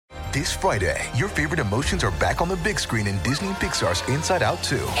This Friday, your favorite emotions are back on the big screen in Disney and Pixar's Inside Out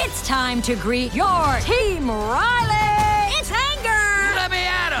 2. It's time to greet your Team Riley. It's anger. Let me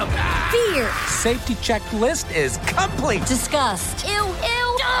at him. Fear. Safety checklist is complete. Disgust. Ew,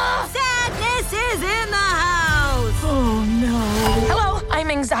 ew. Sadness is in the house. Oh, no. Hello, I'm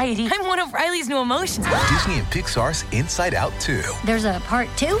anxiety. I'm one of Riley's new emotions. Disney and Pixar's Inside Out 2. There's a part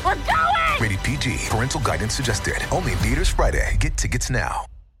 2? We're going! Rated PG. Parental guidance suggested. Only in theaters Friday. Get tickets now.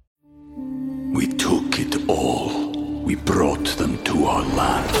 We took it all. We brought them to our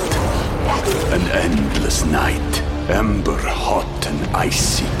land. An endless night, ember hot and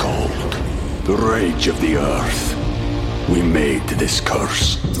icy cold. The rage of the earth. We made this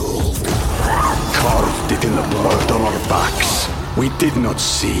curse. Carved it in the blood on our backs. We did not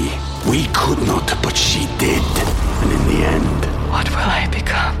see. We could not, but she did. And in the end, What will I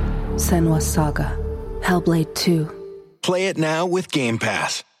become? Senua's Saga. Hellblade 2. Play it now with Game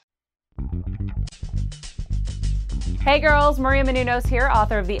Pass. Hey girls, Maria Menounos here,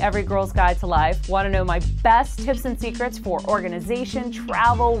 author of the Every Girl's Guide to Life. Want to know my best tips and secrets for organization,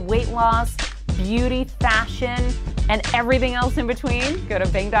 travel, weight loss, beauty, fashion, and everything else in between? Go to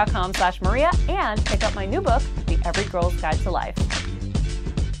bing.com/Maria and pick up my new book, The Every Girl's Guide to Life.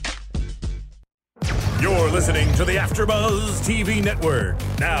 You're listening to the AfterBuzz TV Network,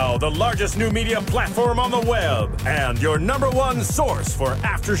 now the largest new media platform on the web, and your #1 source for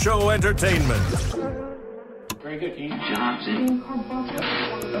after-show entertainment. Very good, Keith Johnson.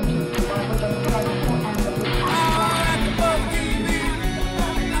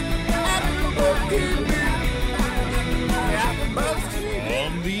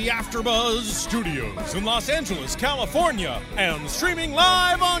 From the AfterBuzz Studios in Los Angeles, California, and streaming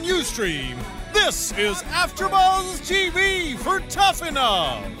live on Ustream, this is AfterBuzz TV for Tough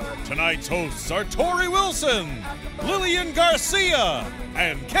Enough. Tonight's hosts are Tori Wilson, Lillian Garcia,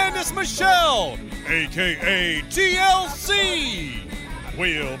 and Candice Michelle, a.k.a. TLC.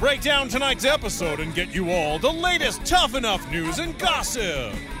 We'll break down tonight's episode and get you all the latest Tough Enough news and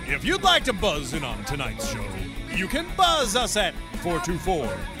gossip. If you'd like to buzz in on tonight's show, you can buzz us at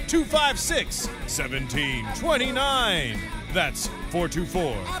 424-256-1729. That's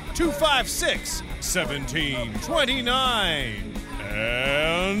 424-256-1729.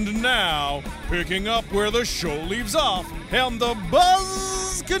 And now, picking up where the show leaves off, and the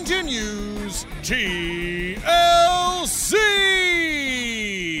buzz continues, TLC!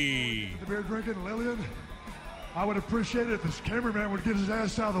 The beer drinking Lillian, I would appreciate it if this cameraman would get his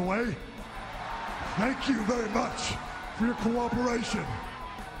ass out of the way. Thank you very much for your cooperation.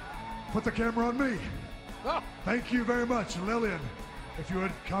 Put the camera on me. Thank you very much, Lillian. If you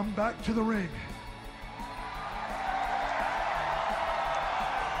would come back to the ring.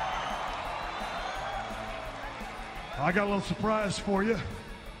 I got a little surprise for you.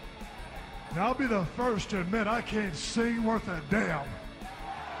 Now, I'll be the first to admit I can't sing worth a damn.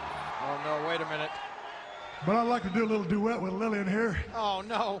 Oh, no, wait a minute. But I'd like to do a little duet with Lillian here. Oh,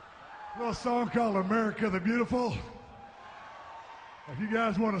 no. A little song called America the Beautiful. If you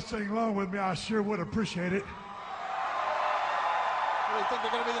guys want to sing along with me, I sure would appreciate it. What do you think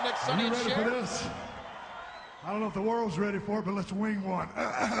they're going to be the next Are Sonny you and ready Cher? for this? I don't know if the world's ready for it, but let's wing one.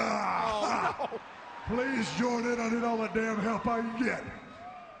 Oh, no. Please join in. I need all the damn help I can get.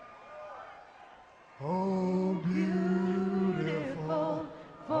 Oh, beautiful,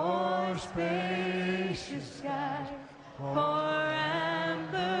 for spacious skies, for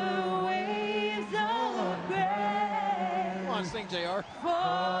amber waves of gray. Come on, sing, JR.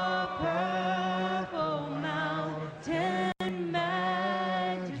 For purple mountain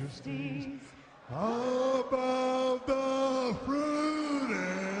majesties, above the fruit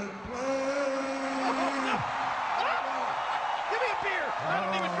and plain. Give me a beer. I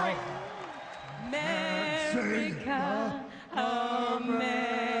don't even drink.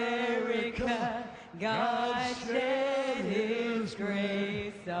 America, God shed His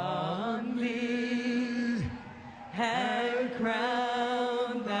grace on thee, and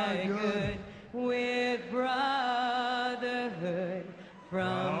crowned thy good with brotherhood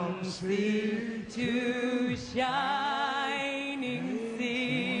from sea to shining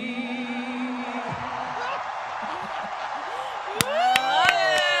sea.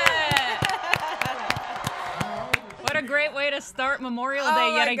 What a great way to start Memorial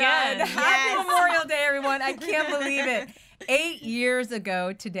Day yet again. God. Happy Memorial Day, everyone. I can't believe it. 8 years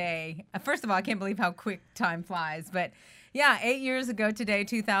ago today. First of all, I can't believe how quick time flies. But yeah, 8 years ago today,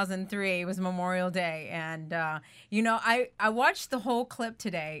 2003, was Memorial Day. And, you know, I watched the whole clip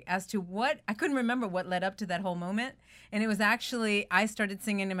today as to I couldn't remember what led up to that whole moment. And it was actually, I started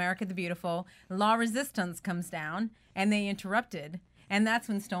singing America the Beautiful. La Resistance comes down, and they interrupted. And that's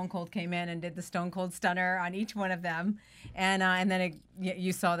when Stone Cold came in and did the Stone Cold Stunner on each one of them. And then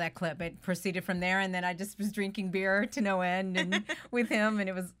you saw that clip. It proceeded from there, and then I just was drinking beer to no end and with him, and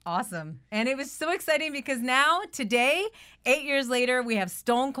it was awesome. And it was so exciting because now, today, 8 years later, we have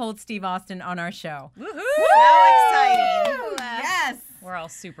Stone Cold Steve Austin on our show. Woohoo! So exciting. Yes. We're all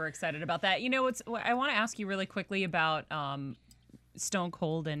super excited about that. You know, I want to ask you really quickly about Stone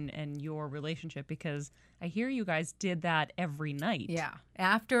Cold and your relationship, because I hear you guys did that every night. Yeah.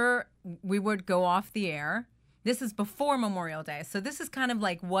 After we would go off the air, this is before Memorial Day. So this is kind of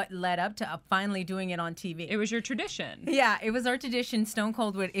like what led up to finally doing it on TV. It was your tradition. Yeah, it was our tradition. Stone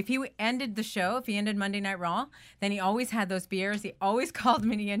Cold would, if he ended the show, if he ended Monday Night Raw, then he always had those beers. He always called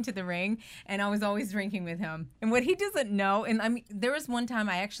me into the ring, and I was always drinking with him. And what he doesn't know, and I mean, there was one time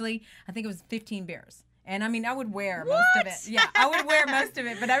I think it was 15 beers. And I mean, I would wear most of it. Yeah, I would wear most of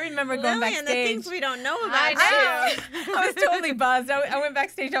it. But I remember going backstage. The things we don't know about. I was totally buzzed. I went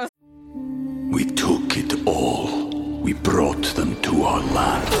backstage. We took it all. We brought them to our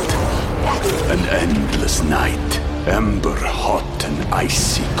land. An endless night, ember hot and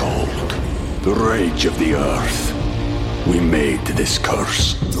icy cold. The rage of the earth. We made this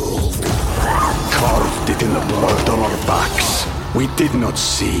curse. Carved it in the blood on our backs. We did not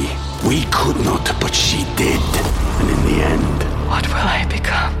see. We could not, but she did. And in the end, What will I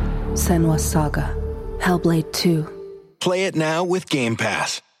become? Senua's Saga. Hellblade 2. Play it now with Game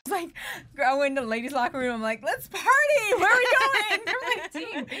Pass. It's like, I went into the ladies' locker room. I'm like, let's party. Where are we going? They're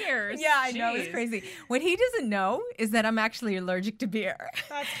 15 beers. Yeah, I know. It's crazy. What he doesn't know is that I'm actually allergic to beer.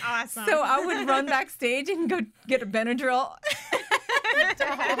 That's awesome. So I would run backstage and go get a Benadryl.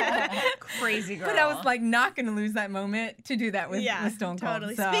 Crazy girl. But I was like not going to lose that moment to do that with Stone Cold.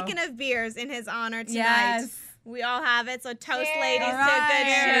 Totally. So. Speaking of beers, in his honor tonight, yes. we all have it. So toast, ladies, All to a good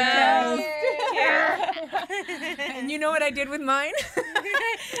show. And you know what I did with mine?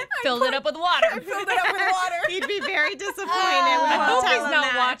 Filled it up with water. I filled it up with water. He'd be very disappointed. I hope he's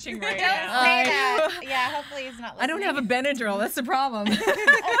not watching right Don't now. say that. Yeah, hopefully he's not listening. I don't have a Benadryl. That's the problem.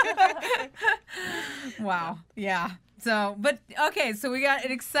 Wow. Yeah. So, but okay. So we got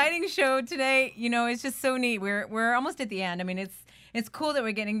an exciting show today. You know, it's just so neat. We're almost at the end. I mean, it's cool that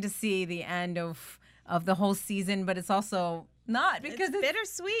we're getting to see the end of the whole season, but it's also not because it's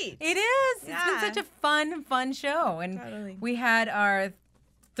bittersweet. It is. Yeah. It's been such a fun show, and we had our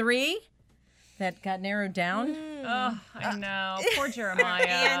 3 that got narrowed down. Oh, I know. Poor Jeremiah.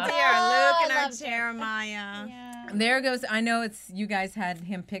 Andy, our Luke, and our Jeremiah. Yeah. There goes. I know it's you guys had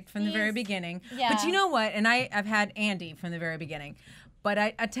him picked from the very beginning, yeah. but you know what? And I've had Andy from the very beginning. But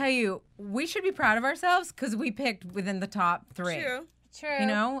I tell you, we should be proud of ourselves because we picked within the top 3. True. You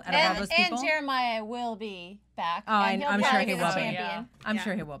know, out of all those people. And Jeremiah will be back. Oh, and I'm sure he will be. Champion. I'm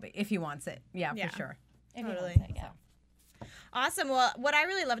sure he will be if he wants it. Yeah, for sure. If he Totally. wants it, yeah. Awesome. Well, what I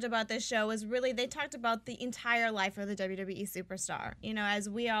really loved about this show was really they talked about the entire life of the WWE superstar. You know, as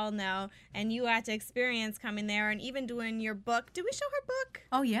we all know, and you had to experience coming there and even doing your book. Did we show her book?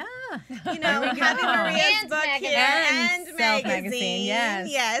 Oh, yeah. You know, having Maria's book here and Self magazine. Yes.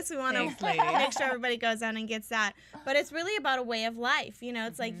 Yes, we want Thanks, to lady. make sure everybody goes out and gets that. But it's really about a way of life. You know,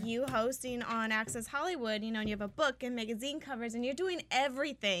 it's like you hosting on Access Hollywood, you know, and you have a book and magazine covers and you're doing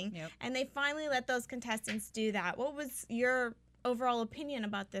everything. Yep. And they finally let those contestants do that. What was your overall opinion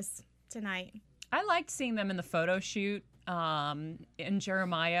about this tonight? I liked seeing them in the photo shoot. And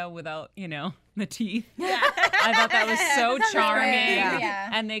Jeremiah without, the teeth. Yeah. I thought that was so charming. Yeah.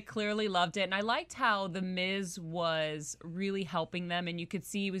 And they clearly loved it. And I liked how The Miz was really helping them, and you could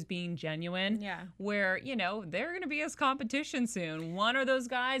see he was being genuine. Yeah. Where, they're going to be his competition soon. One of those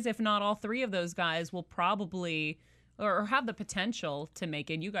guys, if not all 3 of those guys, will probably or have the potential to make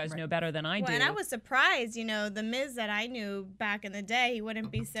it. You guys know better than I do. And I was surprised, the Miz that I knew back in the day, he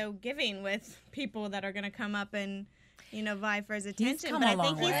wouldn't be so giving with people that are going to come up and, vie for his attention. Come but a long I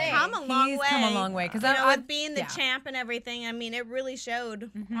think way. he's come a long way. He's come a long way. Because with being the champ and everything, I mean, it really showed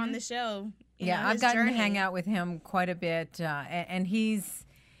on the show. I've gotten to hang out with him quite a bit, and he's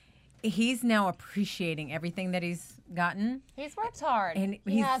now appreciating everything that he's gotten. He's worked hard. And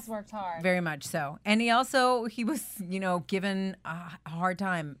he has worked hard. Very much so. And he was, given a hard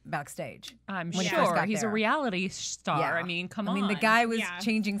time backstage. I'm when sure. He got he's there. a reality star. Yeah. I mean, come on. I mean, the guy was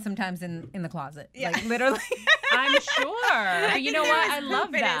changing sometimes in the closet. Like, literally. I'm sure. But you know what? I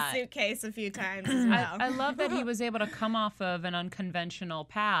love that. In his suitcase a few times as well. I love that he was able to come off of an unconventional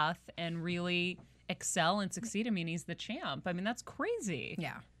path and really excel and succeed. I mean, he's the champ. I mean, that's crazy.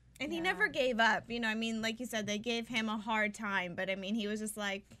 Yeah. And he never gave up. Like you said, they gave him a hard time. But, I mean, he was just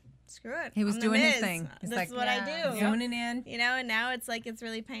like, screw it. He was I'm the doing his Miz. thing. He's This like, is what I do. zoning in. You know, and now it's like it's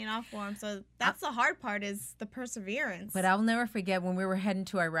really paying off for him. So that's the hard part is the perseverance. But I'll never forget when we were heading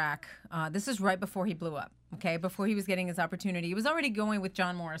to Iraq. This is right before he blew up. Okay, before he was getting his opportunity, he was already going with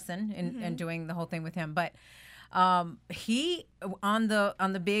John Morrison and doing the whole thing with him. But he on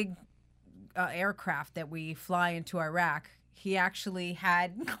the big aircraft that we fly into Iraq, he actually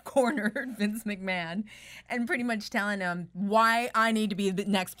had cornered Vince McMahon and pretty much telling him why I need to be the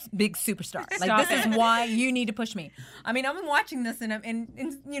next big superstar. Like, this is why you need to push me. I mean, I'm watching this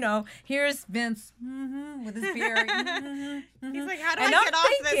and you know, here's Vince with his beer. He's like, how do And I I'm get off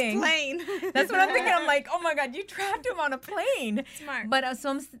thinking- this plane? That's what I'm thinking. I'm like, oh my God, you trapped him on a plane. Smart. But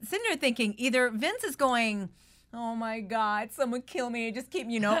so I'm sitting there thinking either Vince is going, oh my God, someone kill me, just keep,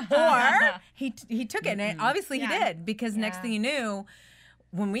 you know, or he took it. And obviously he did, because next thing you knew,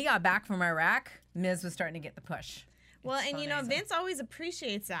 when we got back from Iraq, Miz was starting to get the push. Well, and you know, Vince always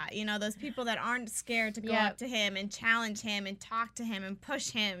appreciates that. You know, those people that aren't scared to go up to him and challenge him and talk to him and push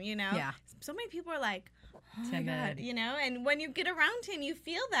him, you know? Yeah. So many people are like, oh Timid. my God, you know? And when you get around him, you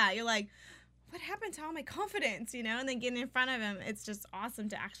feel that. You're like, what happened to all my confidence, you know? And then getting in front of him, it's just awesome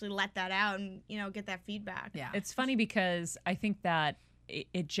to actually let that out and, you know, get that feedback. Yeah. It's funny because I think that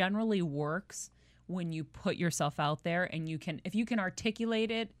it generally works when you put yourself out there and if you can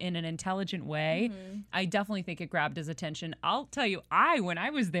articulate it in an intelligent way. I definitely think it grabbed his attention. I'll tell you, when I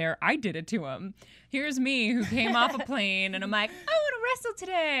was there, I did it to him. Here's me who came off a plane and I'm like, I want to wrestle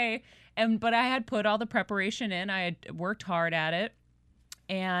today. But I had put all the preparation in. I had worked hard at it.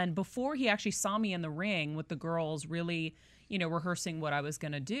 And before he actually saw me in the ring with the girls really, you know, rehearsing what I was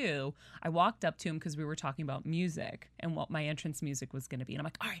going to do, I walked up to him because we were talking about music and what my entrance music was going to be. And I'm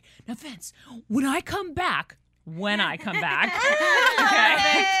like, all right, now Vince, when I come back,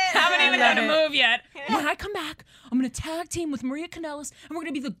 okay, haven't even done a move yet. When I come back, I'm going to tag team with Maria Kanellis, and we're going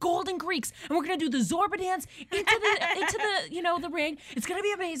to be the Golden Greeks, and we're going to do the Zorba dance into the you know, the ring. It's going to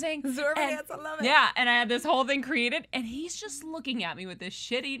be amazing. Zorba dance, I love it. Yeah, and I had this whole thing created, and he's just looking at me with this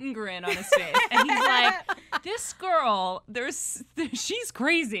shit-eating grin on his face, and he's like, "This girl, she's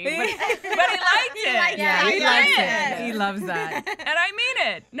crazy," but he liked it. Yeah, he likes it. He loves that. And I mean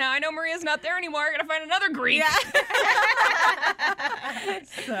it. Now I know Maria's not there anymore. I got to find another Greek. Yeah.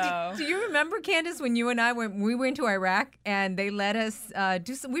 So. Do you remember, Candace, when you and I we went to Iraq and they let us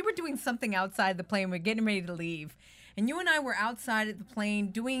we were doing something outside the plane. We were getting ready to leave. And you and I were outside of the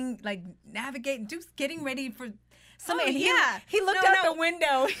plane doing, like, navigating, just getting ready for something. Oh, And yeah. He looked out the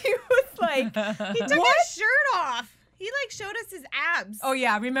window. He was like, He took his shirt off. He, like, showed us his abs. Oh,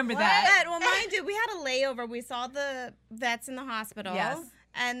 yeah, I remember that. Well, mind you, we had a layover. We saw the vets in the hospital. Yes.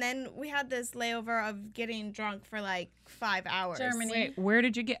 And then we had this layover of getting drunk for like 5 hours. Germany. Wait, where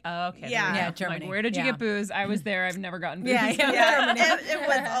did you get? Oh, okay. Yeah. there we go. Germany. Like, where did you Yeah. get booze? I was there. I've never gotten booze. Yeah. Germany. It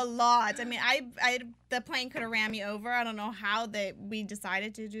was a lot. I mean, the plane could have ran me over. I don't know how we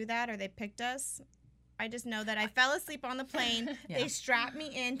decided to do that or they picked us. I just know that I fell asleep on the plane. Yeah. They strapped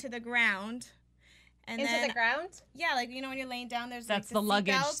me into the ground. And Into then, the ground? Yeah, like, you know, when you're laying down, there's That's like the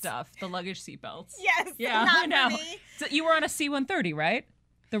luggage seatbelts. stuff. The luggage seatbelts. Yes. Yeah, not I know. For me. So you were on a C-130, right?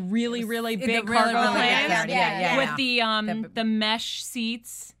 The really, really The big really, cargo really big plane cargo, yeah. with the mesh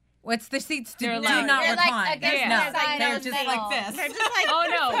seats. What's the seats do They're not They're like recline. against Yeah. the side They're of the just middle. like this. They're just like Oh,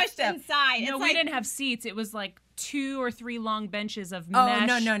 no. pushed inside. No, It's we like, didn't have seats. It was like 2 or 3 long benches of Oh,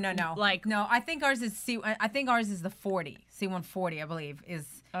 mesh. no. Like, no, I think ours is the 40. C-140, I believe,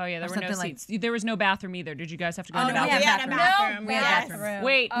 is. oh yeah, there or were no something like- seats. There was no bathroom either. Did you guys have to go Oh, to the no, bathroom? we had a bathroom. We had Yes. bathrooms.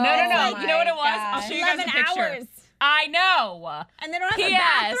 Wait, Oh, no. You know what it was? my I'll show you guys a 11 picture. hours. I know. And they don't have a P.S.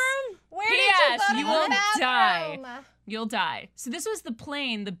 bathroom? Where did you P.S. go to You the will bathroom? die. You'll die. So this was the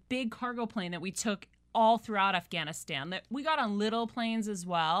plane, the big cargo plane that we took all throughout Afghanistan. That we got on little planes as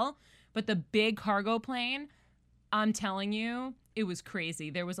well, but the big cargo plane, I'm telling you, it was crazy.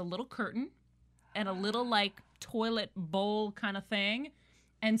 There was a little curtain and a little like toilet bowl kind of thing.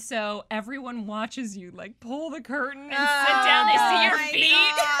 And so everyone watches you like pull the curtain and sit down. They see your feet.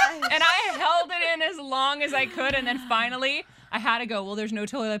 And I held it in as long as I could. And then finally I had to go, well, there's no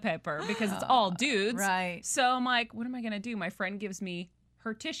toilet paper because it's all dudes. Right. So I'm like, what am I going to do? My friend gives me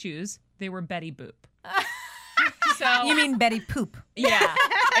her tissues. They were Betty Boop. So You mean Betty Poop? yeah,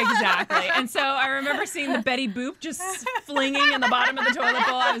 exactly. And so I remember seeing the Betty Boop just flinging in the bottom of the toilet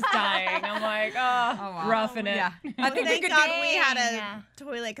bowl. I was dying. I'm like, wow. roughing it. Yeah. I think we Thank could God do. we had a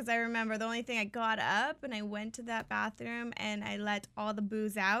toilet because I remember the only thing I got up and I went to that bathroom and I let all the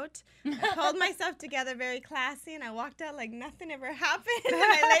booze out. I pulled myself together very classy and I walked out like nothing ever happened and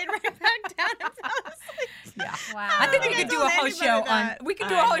I laid right back down and fell asleep. Yeah. Wow. I think we I could do told a whole anybody show on. that. We could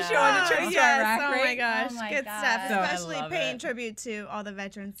do a whole show on the trip to Yes, Iraq, oh right? my gosh, Oh my good God. stuff. Especially paying tribute to all the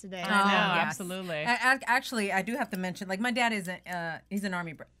veterans today. I know, absolutely. Actually, I do have to mention, like, my dad is he's an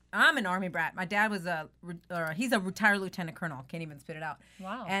Army brat. I'm an Army brat. My dad was he's a retired lieutenant colonel. Can't even spit it out.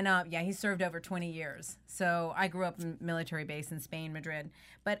 Wow. And he served over 20 years. So I grew up in a military base in Spain, Madrid.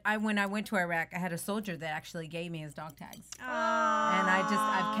 But when I went to Iraq, I had a soldier that actually gave me his dog tags. Oh. And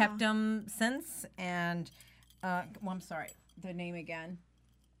I've kept them since. And I'm sorry, the name again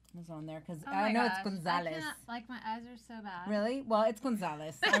was on there because I know it's Gonzalez. Like, my eyes are so bad. Really? Well, it's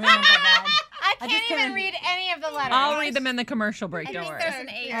Gonzalez. I remember that. I can't even read any of the letters. I'll read them in the commercial break. I Don't think worry. there's an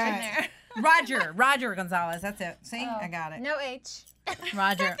H in there. Roger Gonzalez. That's it. See, I got it. No H.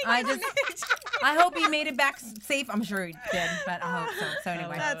 Roger. I hope he made it back safe. I'm sure he did, but I hope so. So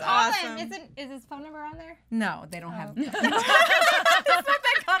anyway, that's awesome. Is his phone number on there? No, they don't have. It's not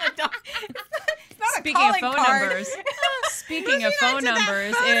that kind of dog. It's not Speaking of phone card. numbers,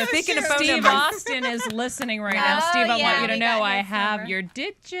 if Steve Austin is listening right now, Steve, I want you to know I have your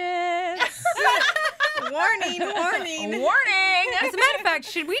digits. Warning. As a matter of fact,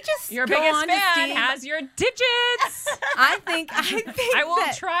 should we just your go biggest on to fan Steve? has your digits? I think I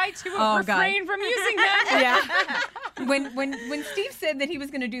will try to refrain from using them. Yeah. When Steve said that he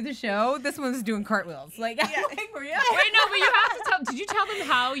was going to do the show, this one was doing cartwheels. Like, were you? Wait, no, but you have to tell. Did you tell them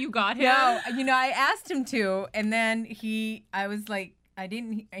how you got him? No, I asked him to, and then I was like, I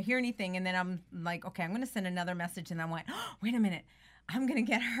didn't hear anything, and then I'm like, okay, I'm going to send another message, and I went, oh, wait a minute, I'm going to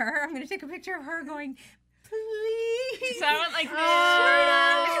get her. I'm going to take a picture of her going, please. So I went like,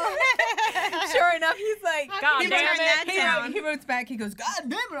 Sure enough, he's like, God damn it. He wrote back, he goes, God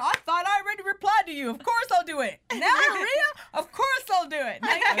damn it, I thought I already replied to you. Of course I'll do it. Now, Maria, of course I'll do it.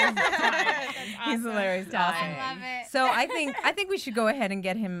 He's hilarious. I love it. So I think we should go ahead and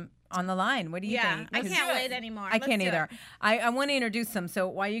get him on the line. What do you think? I can't wait anymore. I can't either. I want to introduce him. So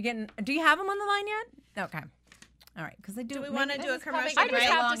while you're do you have him on the line yet? Okay. All right, because do we want to do a commercial? I just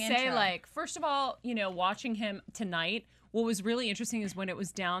have to say, like, first of all, watching him tonight, what was really interesting is when it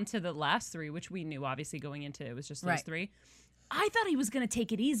was down to the last three, which we knew obviously going into it was just those three. I thought he was going to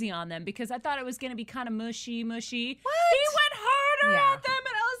take it easy on them because I thought it was going to be kind of mushy. What? He went harder at them,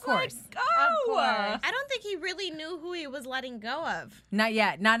 and I was like, oh. I don't think he really knew who he was letting go of. Not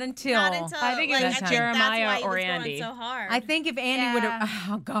yet. Not until I think it was Jeremiah or Andy. So hard. I think if Andy would have,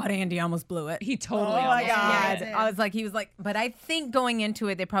 oh God, Andy almost blew it. He totally. Oh my God! did. He was like, but I think going into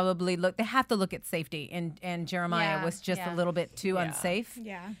it, they have to look at safety, and Jeremiah was just a little bit too unsafe.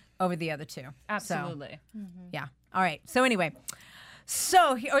 Yeah. Over the other two. Absolutely. So, yeah. All right. So anyway,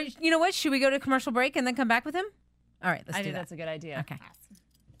 you know what? Should we go to commercial break and then come back with him? All right. Let's do that. I think that's a good idea. Okay.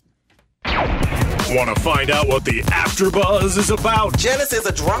 Want to find out what the AfterBuzz is about? Janice is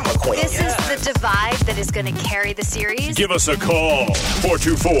a drama queen. This is the divide that is going to carry the series. Give us a call.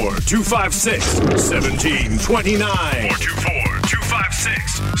 424-256-1729.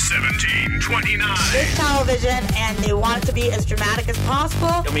 424-256-1729. It's television, and they want it to be as dramatic as possible.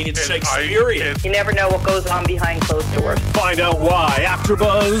 I mean, it's Shakespearean. You never know what goes on behind closed doors. Find out why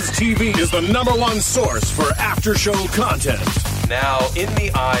AfterBuzz TV is the #1 source for after-show content. Now, in the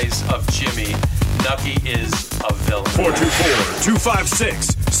eyes of Jimmy, Nucky is a villain.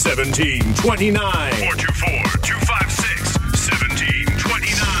 424-256-1729.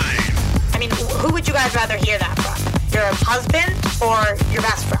 424-256-1729. I mean, who would you guys rather hear that from? Your husband or your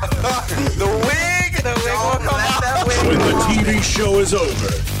best friend? The wig will come out. When the TV show is over,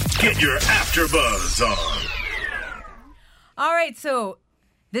 get your AfterBuzz on. All right, so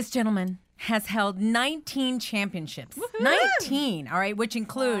this gentleman has held 19 championships. Woo-hoo! 19, all right, which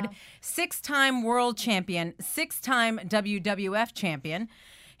include 6-time world champion, 6-time WWF champion.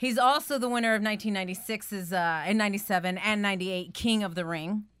 He's also the winner of 1996's and 97 and 98 King of the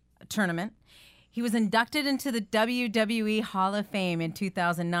Ring tournament. He was inducted into the WWE Hall of Fame in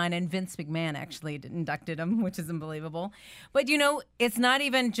 2009, and Vince McMahon actually inducted him, which is unbelievable. But, it's not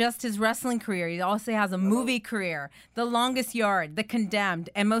even just his wrestling career. He also has a movie career, The Longest Yard, The Condemned,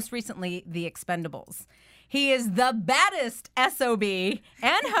 and most recently, The Expendables. He is the baddest SOB and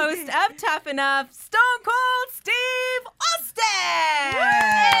host of Tough Enough, Stone Cold Steve Austin!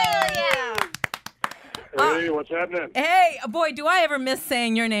 Yeah. Hey, what's happening? Hey, boy, do I ever miss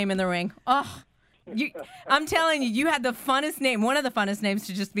saying your name in the ring. Oh, I'm telling you, you had the funnest name, one of the funnest names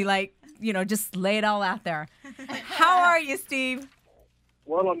to just be like, just lay it all out there. How are you, Steve?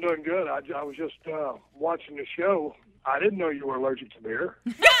 Well, I'm doing good. I was just watching the show. I didn't know you were allergic to beer.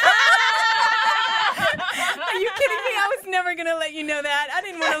 Are you kidding me? I was never going to let you know that. I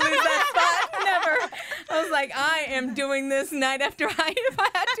didn't want to lose that spot. Never. I was like, I am doing this night after night if I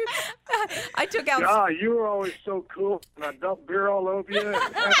had to. I took out. Yeah, you were always so cool, and I dumped beer all over you. And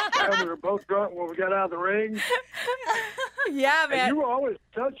half the time we were both drunk when we got out of the ring. Yeah, man. And you were always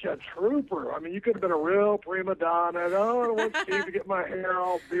such a trooper. I mean, you could have been a real prima donna. I don't want Steve to get my hair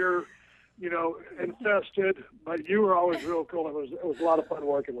all beer, infested. But you were always real cool. It was a lot of fun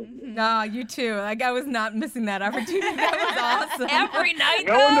working with you. No, you too. Like, I was not missing that opportunity. That was awesome. Every night,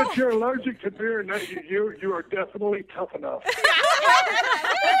 knowing that you're allergic to beer, and that you are definitely tough enough.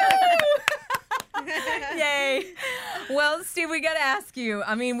 Yay. Well, Steve, we got to ask you.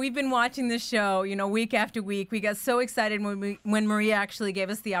 I mean, we've been watching this show, week after week. We got so excited when Maria actually gave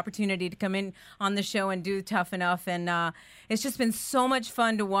us the opportunity to come in on the show and do Tough Enough. And it's just been so much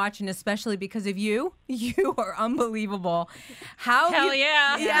fun to watch, and especially because of you. You are unbelievable. Hell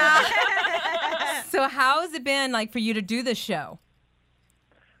yeah. Yeah. So how has it been like for you to do this show?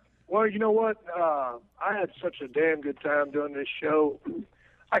 Well, you know what? I had such a damn good time doing this show.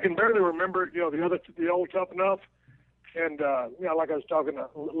 I can barely remember, the old Tough Enough. And, like I was talking to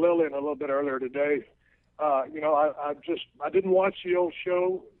Lillian a little bit earlier today, I didn't watch the old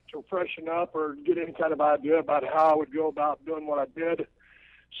show to freshen up or get any kind of idea about how I would go about doing what I did.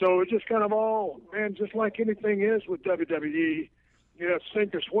 So it just kind of all, man, just like anything is with WWE,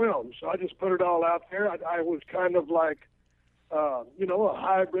 sink or swim. So I just put it all out there. I was kind of like, a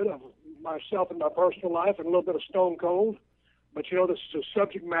hybrid of myself and my personal life and a little bit of Stone Cold. But, this is a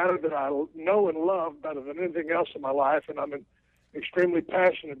subject matter that I know and love better than anything else in my life, and I'm extremely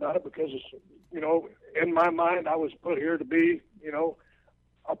passionate about it because, in my mind, I was put here to be,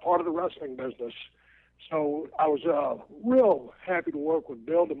 a part of the wrestling business. So I was real happy to work with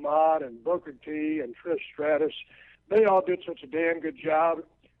Bill DeMott and Booker T and Trish Stratus. They all did such a damn good job,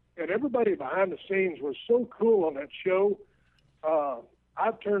 and everybody behind the scenes was so cool on that show.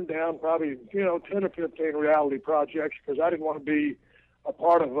 I've turned down probably, 10 or 15 reality projects because I didn't want to be a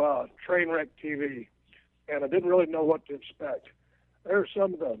part of Trainwreck TV, and I didn't really know what to expect. They're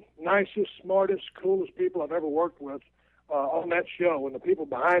some of the nicest, smartest, coolest people I've ever worked with on that show, and the people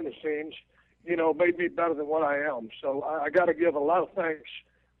behind the scenes, made me better than what I am. So I got to give a lot of thanks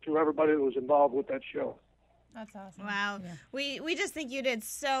to everybody that was involved with that show. That's awesome. Wow. Yeah. We just think you did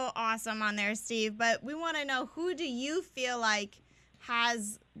so awesome on there, Steve, but we want to know, who do you feel like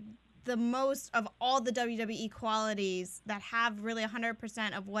has the most of all the WWE qualities that have really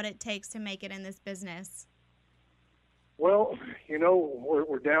 100% of what it takes to make it in this business? Well,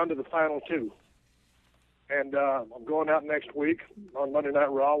 we're down to the final two. And I'm going out next week on Monday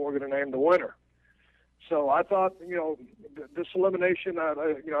Night Raw. We're going to name the winner. So I thought, this elimination,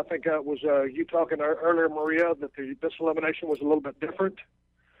 I think it was you talking earlier, Maria, that this elimination was a little bit different.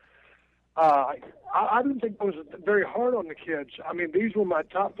 I didn't think it was very hard on the kids. I mean, these were my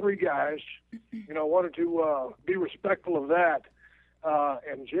top three guys. Wanted to be respectful of that.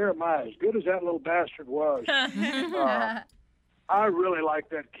 And Jeremiah, as good as that little bastard was, I really like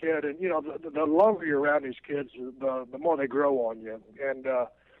that kid. And the longer you're around these kids, the more they grow on you. And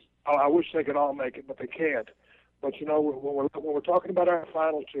I wish they could all make it, but they can't. But when we're talking about our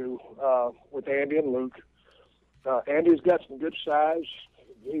final two with Andy and Luke, Andy's got some good size.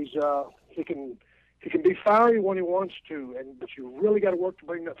 He can be fiery when he wants to, but you really got to work to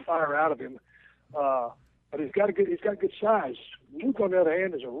bring that fire out of him. But he's got good size. Luke, on the other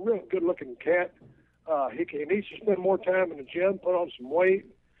hand, is a real good-looking cat. He needs to spend more time in the gym, put on some weight.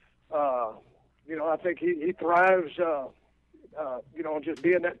 I think he thrives, just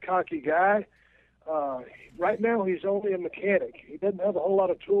being that cocky guy. Right now, he's only a mechanic. He doesn't have a whole lot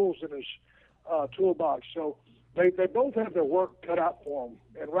of tools in his toolbox, so. They both have their work cut out for them.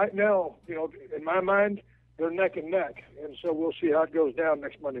 And right now, in my mind, they're neck and neck. And so we'll see how it goes down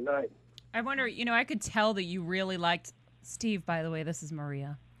next Monday night. I wonder, I could tell that you really liked Steve, by the way. This is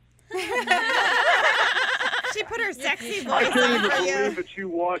Maria. She put her sexy voice I on can't for even you. believe that you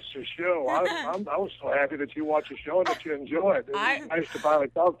watched the show. I was so happy that you watched the show and that you enjoyed it. It was nice to finally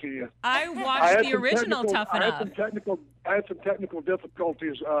talk to you. I watched the original Tough Enough. I had some technical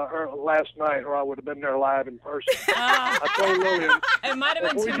difficulties last night, or I would have been there live in person. I told Lillian, it might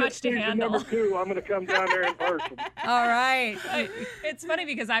have been too much to handle. Number 2, I'm going to come down there in person. All right. It's funny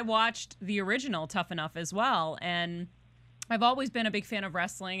because I watched the original Tough Enough as well, and I've always been a big fan of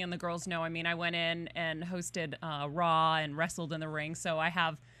wrestling, and the girls know. I mean, I went in and hosted Raw and wrestled in the ring, so I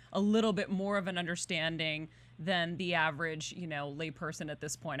have a little bit more of an understanding than the average, layperson at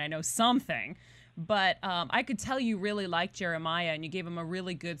this point. I know something, but I could tell you really liked Jeremiah, and you gave him a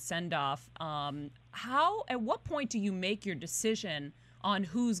really good send-off. At what point do you make your decision on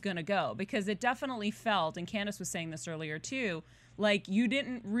who's going to go? Because it definitely felt, and Candace was saying this earlier too, like you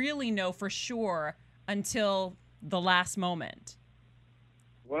didn't really know for sure until the last moment.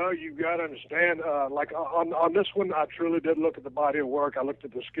 Well, you've got to understand, like on this one, I truly did look at the body of work. I looked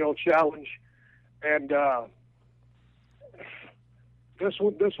at the skill challenge, and this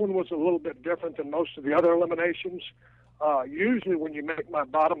one was a little bit different than most of the other eliminations. Usually, when you make my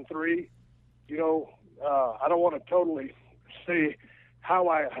bottom three, you know, I don't want to totally say how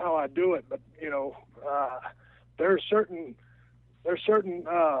I do it, but you know, there's certain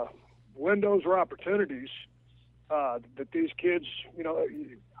windows or opportunities that these kids, you know,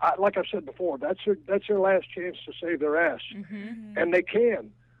 like I said before, that's their last chance to save their ass, and they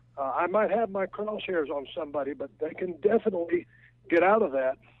can. I might have my crosshairs on somebody, but they can definitely get out of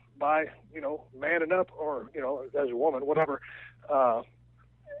that by, you know, manning up, or, you know, as a woman, whatever.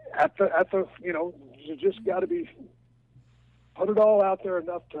 At the you know, you just got to be put it all out there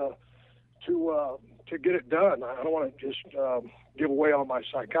enough to get it done. I don't want to just give away all my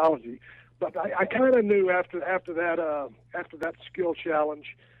psychology. But I kind of knew after that skill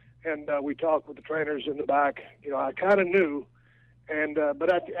challenge, and we talked with the trainers in the back. You know, I kind of knew, and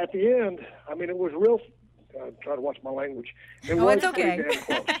but at the end, I mean, it was real. Try to watch my language. It's okay. Pretty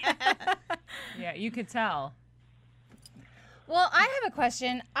damn close. Yeah, you could tell. Well, I have a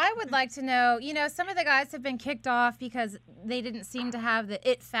question. I would like to know, you know, some of the guys have been kicked off because they didn't seem to have the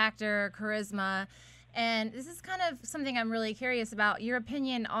it factor, charisma, and this is kind of something I'm really curious about. Your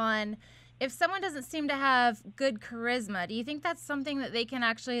opinion on, if someone doesn't seem to have good charisma, do you think that's something that they can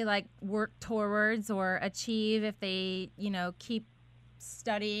actually like work towards or achieve if they, you know, keep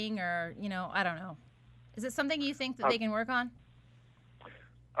studying, or, you know, I don't know. Is it something you think that they can work on?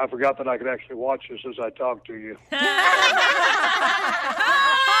 I forgot that I could actually watch this as I talk to you.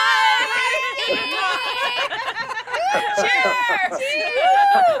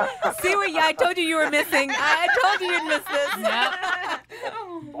 See what I told you were missing. I told you you'd miss this.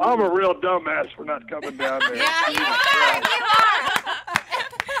 I'm a real dumbass for not coming down there. Yeah, you are.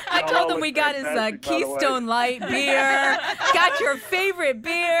 I told him we got his Keystone Light beer. Got your favorite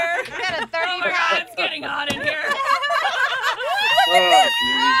beer. Got a 30. Oh my God, it's getting hot in here. Oh,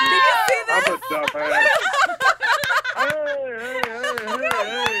 Did you see I'm this? a dumbass. Hey.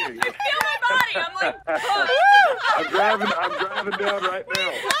 I feel my body. I'm like, oh. I'm driving down right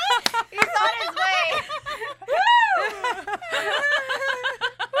now. He's on his way.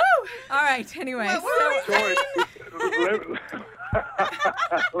 All right. Anyway, Sorry.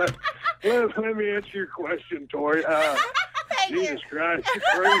 Let me answer your question, Tori. Jesus Christ, you're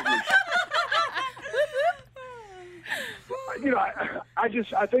crazy. You know, I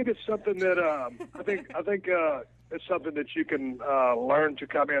think it's something that I think it's something that you can learn to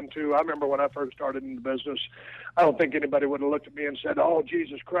come into. I remember when I first started in the business, I don't think anybody would have looked at me and said, "Oh,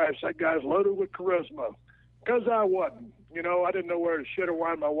 Jesus Christ, that guy's loaded with charisma," because I wasn't. You know, I didn't know where to shit or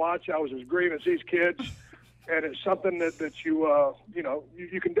wind my watch. I was as green as these kids. And it's something that you, you know,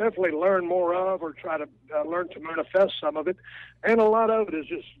 you can definitely learn more of, or try to learn to manifest some of it. And a lot of it is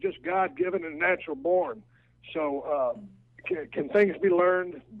just God-given and natural born. So can things be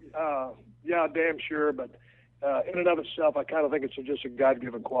learned? Yeah, damn sure. But in and of itself, I kind of think it's just a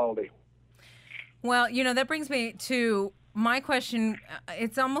God-given quality. well, you know, that brings me to my question.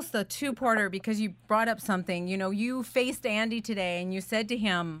 It's almost a two-parter, because you brought up something. You know, you faced Andy today, and you said to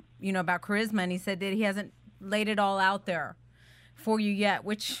him, you know, about charisma, and he said that he hasn't laid it all out there for you yet,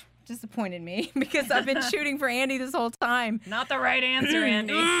 which disappointed me because I've been shooting for Andy this whole time. Not the right answer,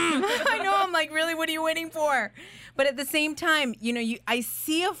 Andy. I know. I'm like, really, what are you waiting for? But at the same time, you know, I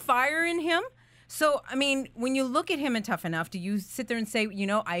see a fire in him. So, I mean, when you look at him in Tough Enough, do you sit there and say, you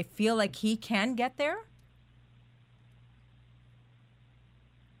know, I feel like he can get there?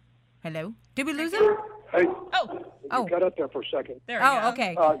 Hello? Did we lose him? Hey. Oh. You cut out there for a second. There we go.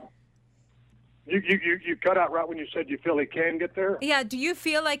 Okay. You cut out right when you said you feel he can get there? Yeah, do you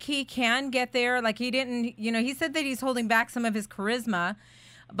feel like he can get there? Like he didn't, you know, he said that he's holding back some of his charisma,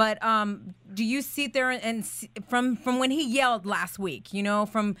 but do you sit there and from when he yelled last week, you know,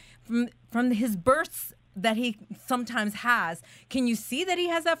 from his bursts that he sometimes has, can you see that he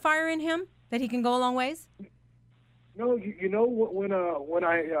has that fire in him, that he can go a long ways? No, you know, when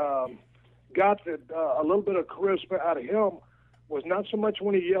I got a little bit of charisma out of him was not so much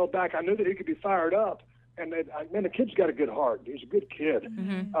when he yelled back. I knew that he could be fired up, and man, the kid's got a good heart. He's a good kid.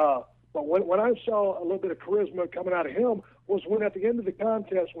 Mm-hmm. But when I saw a little bit of charisma coming out of him was when at the end of the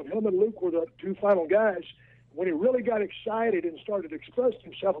contest, when him and Luke were the two final guys, when he really got excited and started expressing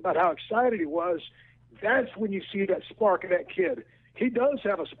himself about how excited he was, that's when you see that spark in that kid. He does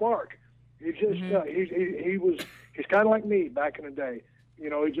have a spark. He just he's kind of like me back in the day. You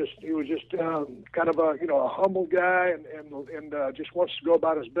know, he was just kind of a humble guy and just wants to go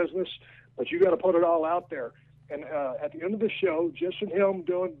about his business. But you got to put it all out there. And at the end of the show, just in him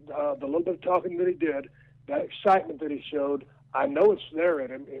doing the little bit of talking that he did, that excitement that he showed, I know it's there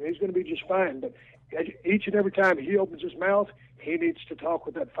in him, and he's going to be just fine. But each and every time he opens his mouth, he needs to talk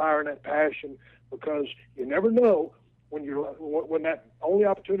with that fire and that passion, because you never know when that only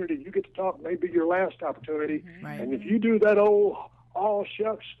opportunity you get to talk may be your last opportunity. Right. And if you do that old all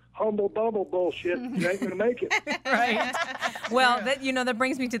shucks, humble bumble bullshit, you ain't going to make it. Right. Well, that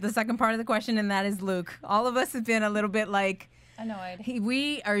brings me to the second part of the question, and that is Luke. All of us have been a little bit like annoyed.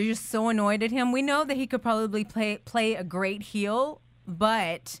 We are just so annoyed at him. We know that he could probably play a great heel,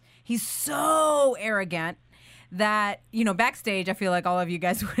 but he's so arrogant that, backstage, I feel like all of you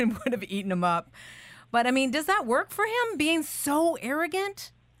guys would have eaten him up. But, I mean, does that work for him, being so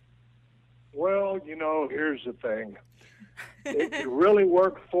arrogant? Well, here's the thing. It can really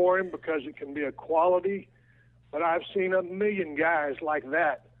work for him because it can be a quality, but I've seen a million guys like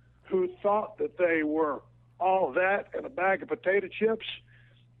that who thought that they were all that and a bag of potato chips,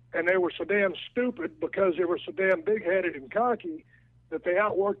 and they were so damn stupid because they were so damn big-headed and cocky that they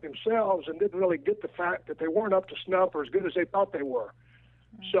outworked themselves and didn't really get the fact that they weren't up to snuff or as good as they thought they were.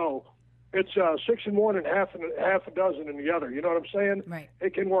 So it's 6 in one and half a dozen in the other. You know what I'm saying? Right.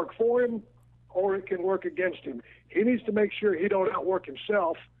 It can work for him or it can work against him. He needs to make sure he don't outwork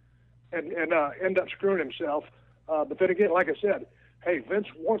himself and end up screwing himself. But then again, like I said, hey, Vince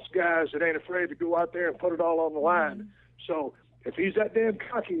wants guys that ain't afraid to go out there and put it all on the line. Mm-hmm. So if he's that damn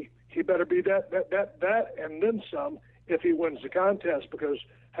cocky, he better be that and then some if he wins the contest. Because,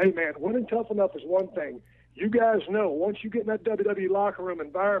 hey, man, winning Tough Enough is one thing. You guys know once you get in that WWE locker room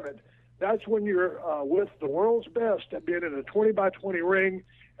environment, that's when you're with the world's best at being in a 20-by-20 ring,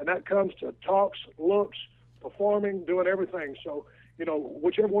 and that comes to talks, looks, performing, doing everything. So,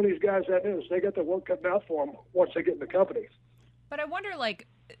 whichever one of these guys that is, they got their work cut out for them once they get in the company. But I wonder,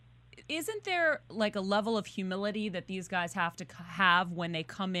 isn't there, a level of humility that these guys have to have when they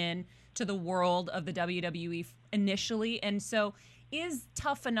come in to the world of the WWE initially? And so is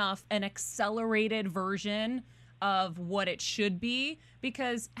Tough Enough an accelerated version of what it should be?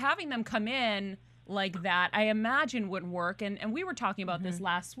 Because having them come in like that, I imagine wouldn't work. And we were talking about this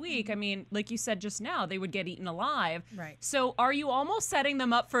last week. I mean, like you said just now, they would get eaten alive. Right. So are you almost setting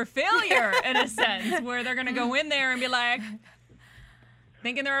them up for failure in a sense, where they're going to go in there and be like,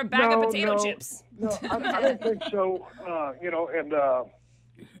 thinking they're a bag of potato chips? No, I don't think so. And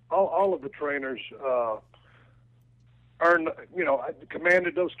all of the trainers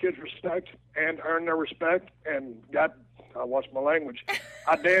commanded those kids respect and earned their respect and got, watch my language,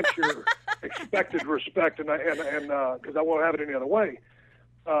 I damn sure expected respect and because I won't have it any other way.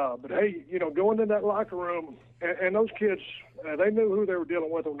 But hey, going in that locker room and those kids, they knew who they were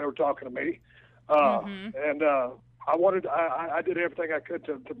dealing with when they were talking to me. And I did everything I could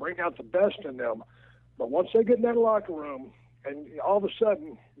to bring out the best in them. But once they get in that locker room and all of a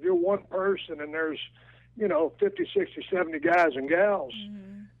sudden you're one person and there's 50, 60, 70 guys and gals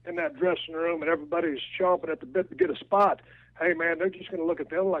in that dressing room, and everybody's chomping at the bit to get a spot. Hey, man, they're just going to look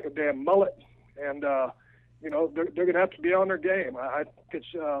at them like a damn mullet, and they're going to have to be on their game. I think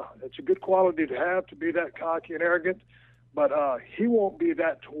it's a good quality to have, to be that cocky and arrogant, but he won't be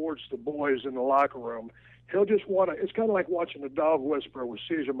that towards the boys in the locker room. He'll just want to. It's kind of like watching the dog whisperer with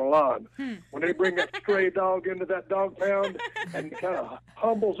Cesar Millan. When they bring that stray dog into that dog pound and he kind of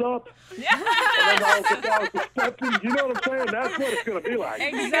humbles up, and then all the dogs respect him. You know what I'm saying? That's what it's going to be like.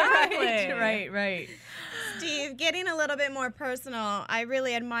 Exactly. Right. Steve, getting a little bit more personal, I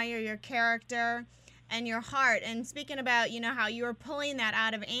really admire your character and your heart. And speaking about, how you were pulling that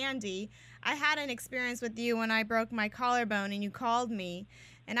out of Andy, I had an experience with you when I broke my collarbone and you called me.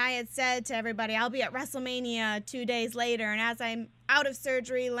 And I had said to everybody, I'll be at WrestleMania 2 days later. And as I'm out of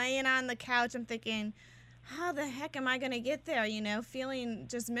surgery, laying on the couch, I'm thinking, how the heck am I going to get there? Feeling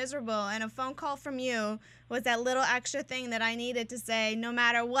just miserable. And a phone call from you was that little extra thing that I needed to say, no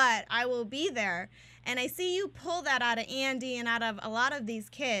matter what, I will be there. And I see you pull that out of Andy and out of a lot of these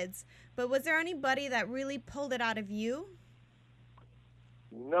kids. But was there anybody that really pulled it out of you?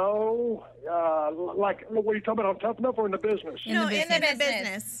 No, what are you talking about? On Tough Enough or in the business? In the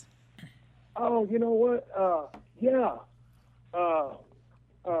business. Oh, you know what?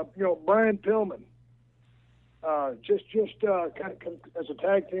 Brian Pillman. Just kind of as a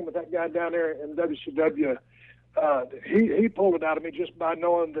tag team with that guy down there in WCW. He pulled it out of me just by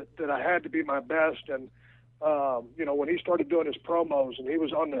knowing that I had to be my best. And when he started doing his promos and he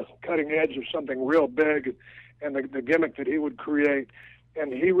was on the cutting edge of something real big, and the gimmick that he would create.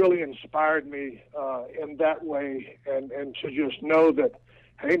 And he really inspired me in that way, and to just know that,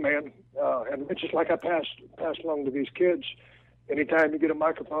 hey, man, and it's just like I passed along to these kids, anytime you get a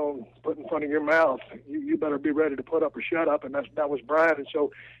microphone put in front of your mouth, you better be ready to put up or shut up. And that was Brian. And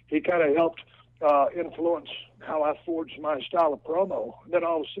so he kind of helped influence how I forged my style of promo. And then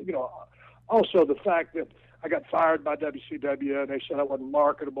also the fact that I got fired by WCW and they said I wasn't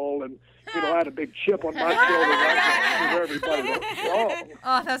marketable, and I had a big chip on my shoulder right where everybody was wrong.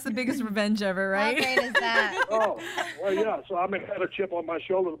 Oh, that's the biggest revenge ever, right? How great is that? Oh, well, yeah. So I had a chip on my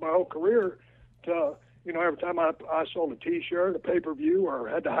shoulder my whole career. To every time I sold a T-shirt, a pay-per-view, or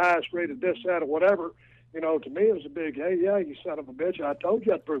had the highest rated this, that, or whatever. To me it was a big, hey, yeah, you son of a bitch, I told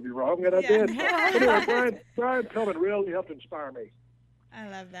you I'd prove you wrong, and I did. But anyway, Brian Pillman really helped inspire me. I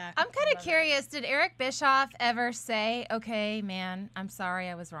love that. I'm kind of curious, did Eric Bischoff ever say, okay, man, I'm sorry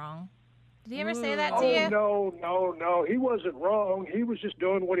I was wrong? Did he ever say that to you? No. He wasn't wrong. He was just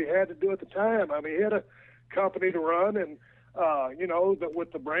doing what he had to do at the time. I mean, he had a company to run, and, that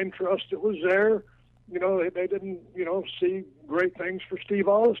with the brain trust that was there, they didn't, see great things for Steve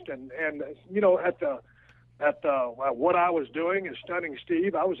Austin. And, at what I was doing as Stunning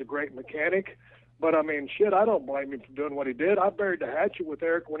Steve, I was a great mechanic. But, I mean, shit, I don't blame him for doing what he did. I buried the hatchet with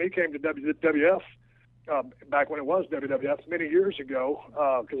Eric when he came to WWF, back when it was WWF many years ago,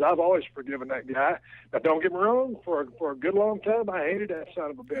 because I've always forgiven that guy. Now, don't get me wrong, for a good long time, I hated that son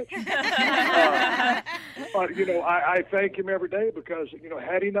of a bitch. But, I thank him every day because,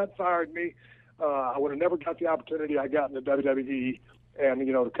 had he not fired me, I would have never got the opportunity I got in the WWE and,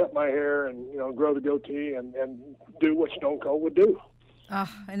 to cut my hair and, grow the goatee and do what Stone Cold would do. Oh,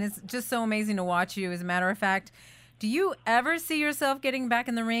 and it's just so amazing to watch you. As a matter of fact, do you ever see yourself getting back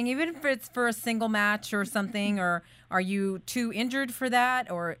in the ring, even if it's for a single match or something, or are you too injured for that?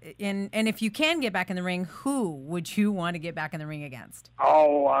 And if you can get back in the ring, who would you want to get back in the ring against?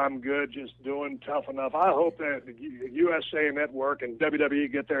 Oh, I'm good just doing Tough Enough. I hope that the USA Network and WWE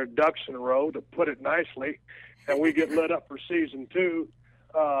get their ducks in a row, to put it nicely, and we get lit up for season 2.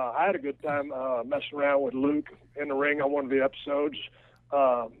 I had a good time messing around with Luke in the ring on one of the episodes.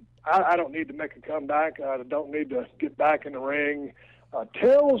 I don't need to make a comeback. I don't need to get back in the ring.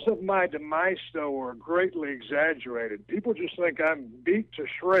 Tales of my demise, though, are greatly exaggerated. People just think I'm beat to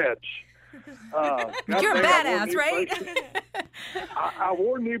shreds. You're a badass, right? I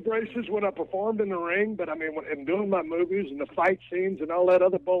wore knee braces when I performed in the ring, but I mean, in doing my movies and the fight scenes and all that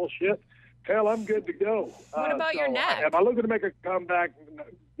other bullshit, hell, I'm good to go. What about your neck? Am I looking to make a comeback?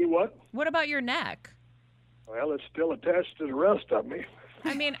 Do what? What about your neck? Well, it's still attached to the rest of me.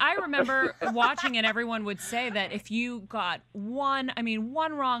 I mean, I remember watching it, everyone would say that if you got one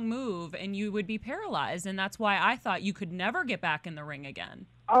wrong move and you would be paralyzed, and that's why I thought you could never get back in the ring again.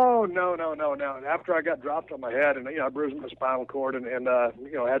 Oh, no. After I got dropped on my head and, I bruised my spinal cord and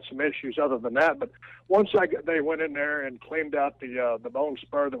had some issues other than that. But once they went in there and cleaned out the bone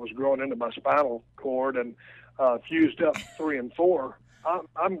spur that was growing into my spinal cord and fused up 3 and 4,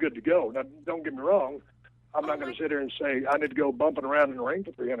 I'm good to go. Now, don't get me wrong. I'm not going to sit here and say I need to go bumping around in the ring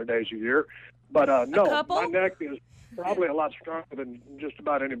for 300 days a year. But, no, my neck is probably a lot stronger than just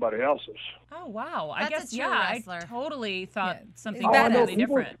about anybody else's. Oh, wow. That's I guess, a true wrestler. I totally thought something totally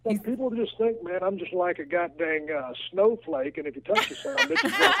different. People just think, man, I'm just like a goddamn snowflake, and if you touch the son, it's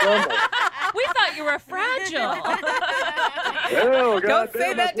going to crumble. We thought you were fragile. Hell, Don't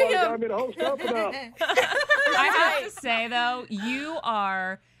say that to him. I mean, host up enough. I have to say, though, you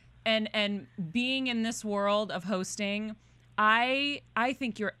are... And being in this world of hosting, I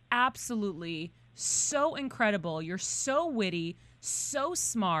think you're absolutely so incredible. You're so witty, so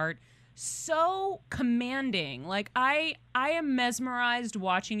smart, so commanding. Like I am mesmerized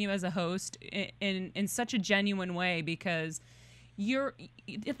watching you as a host in such a genuine way, because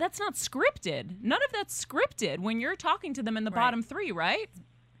that's not scripted. None of that's scripted when you're talking to them in the bottom 3, right?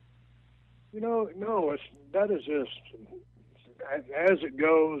 No, that is just as it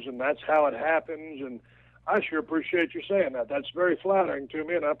goes, and that's how it happens. And I sure appreciate you saying that. That's very flattering to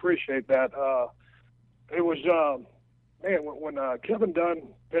me, and I appreciate that. It was, when Kevin Dunn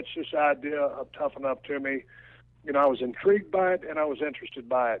pitched this idea of Tough Enough to me, I was intrigued by it and I was interested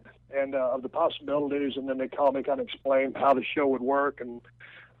by it, and of the possibilities. And then they called me, kind of explained how the show would work, and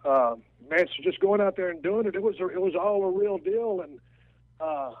so just going out there and doing it, it was all a real deal. And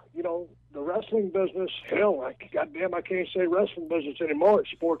the wrestling business, hell, goddamn, I can't say wrestling business anymore.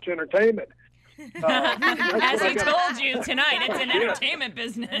 It's sports entertainment. As he told you tonight, it's an entertainment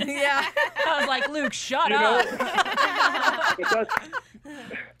business. Yeah. I was like, Luke, shut up.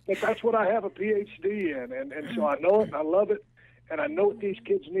 But that's what I have a PhD in, and so I know it and I love it, and I know what these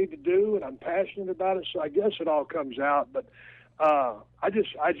kids need to do, and I'm passionate about it, so I guess it all comes out. But I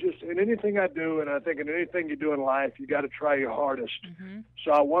just, in anything I do, and I think in anything you do in life, you got to try your hardest.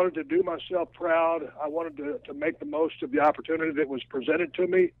 So I wanted to do myself proud. I wanted to make the most of the opportunity that was presented to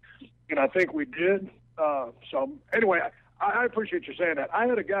me, and I think we did. So anyway, I appreciate you saying that. I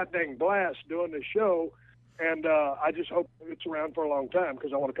had a goddamn blast doing this show, and I just hope it's around for a long time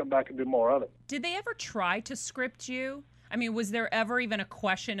because I want to come back and do more of it. Did they ever try to script you? I mean, was there ever even a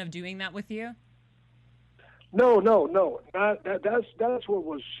question of doing that with you? No. That's what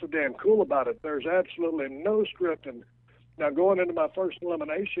was so damn cool about it. There's absolutely no script. And now going into my first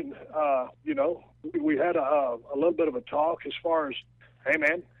elimination, we had a little bit of a talk as far as, hey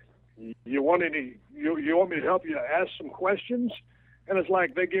man, you want me to help you ask some questions? And it's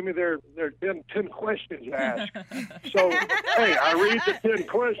like they give me their 10 questions to ask. So, hey, I read the 10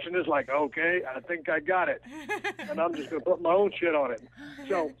 questions. It's like, okay, I think I got it. And I'm just going to put my own shit on it.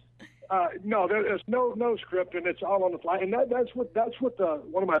 So, no, there's no script, and it's all on the fly. And that's what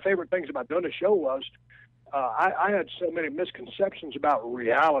one of my favorite things about doing the show was. I had so many misconceptions about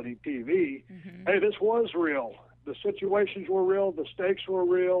reality TV. Hey, this was real. The situations were real. The stakes were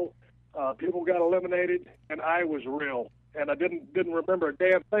real. People got eliminated, and I was real. And I didn't remember a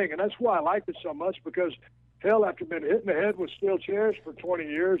damn thing. And that's why I liked it so much, because, hell, after being hit in the head with steel chairs for 20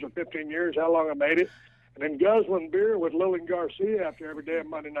 years or 15 years, how long I made it, and then guzzling beer with Lillian Garcia after every day of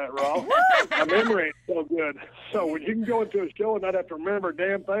Monday Night Raw, my memory ain't so good. So when you can go into a show and not have to remember a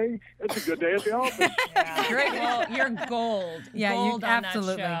damn thing, it's a good day at the office. Great. Well, you're gold. Yeah, gold on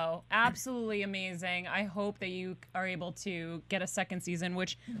absolutely. that show. Absolutely amazing. I hope that you are able to get a second season,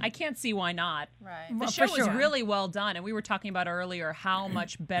 which I can't see why not. Right. The Well, show for was sure. really well done, and we were talking about earlier how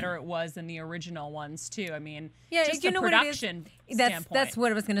much better it was than the original ones too. I mean, Yeah, just you the know what it is? production That's standpoint.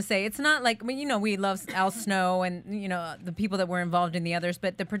 what I was going to say. It's not like, I mean, we love Al Snow and the people that were involved in the others,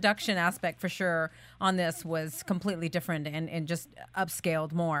 but the production aspect for sure on this was completely different and just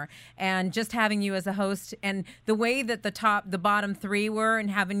upscaled more. And just having you as a host and the way that the bottom three were, and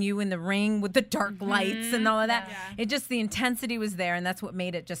having you in the ring with the dark lights and all of that, it just, the intensity was there, and that's what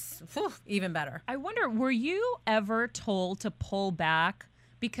made it just even better. I wonder, were you ever told to pull back?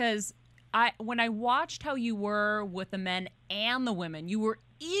 Because when I watched how you were with the men and the women, you were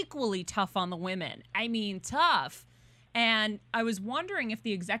equally tough on the women. I mean, tough. And I was wondering if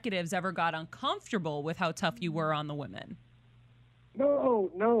the executives ever got uncomfortable with how tough you were on the women. No,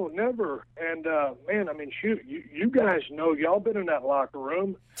 never. And, man, I mean, shoot, you guys know, y'all been in that locker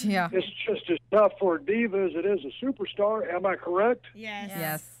room. Yeah. It's just as tough for a diva as it is a superstar. Am I correct? Yes.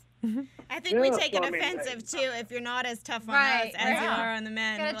 Yes. I think we Yeah, take so, it I mean, offensive, too, if you're not as tough on Right, us as you yeah. are on the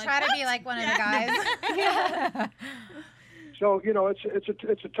men. Gotta We're try to "What?" be like one of the guys. Yeah. So,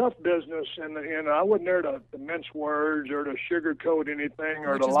 it's a tough business, and I wasn't there to mince words or to sugarcoat anything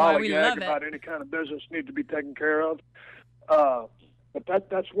or Which to is why we love lollygag it. about any kind of business need to be taken care of. But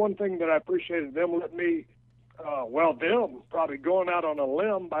that's one thing that I appreciated them letting me, them probably going out on a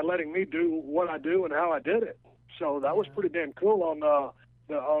limb by letting me do what I do and how I did it. So that was pretty damn cool on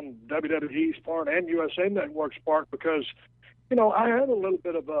WWE's part and USA Network's part, because, I had a little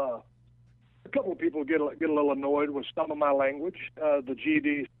bit of a couple of people get a little annoyed with some of my language, the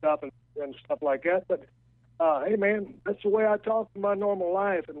GD stuff and stuff like that. But, hey, man, that's the way I talk in my normal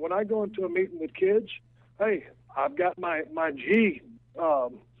life. And when I go into a meeting with kids, hey, I've got my G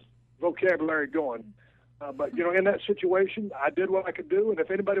vocabulary going. But, in that situation, I did what I could do. And if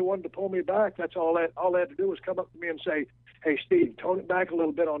anybody wanted to pull me back, that's all they had to do was come up to me and say, hey, Steve, tone it back a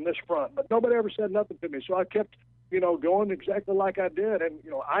little bit on this front. But nobody ever said nothing to me. So I kept going exactly like I did. And,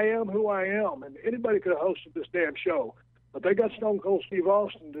 I am who I am. And anybody could have hosted this damn show. But they got Stone Cold Steve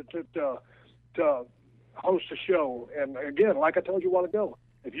Austin to host a show. And, again, like I told you a while ago,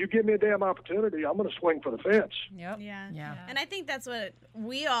 if you give me a damn opportunity, I'm going to swing for the fence. Yep. Yeah. And I think that's what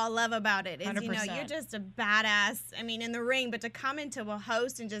we all love about it is, 100%. you're just a badass, in the ring, but to come into a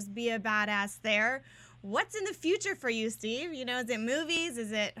host and just be a badass there. What's in the future for you, Steve? Is it movies?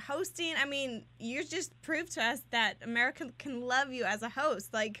 Is it hosting? You just proved to us that America can love you as a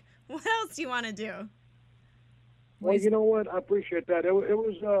host. Like, what else do you want to do? Well, you know what? I appreciate that. It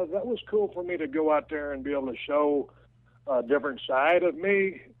was that was cool for me to go out there and be able to show a different side of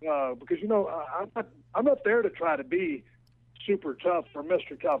me, because I'm not there to try to be super tough or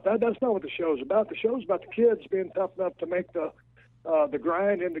Mr. Tough. That's not what the show's about. The show's about the kids being tough enough to make the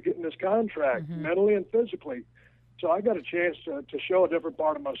grind into getting this contract, mentally and physically. So I got a chance to show a different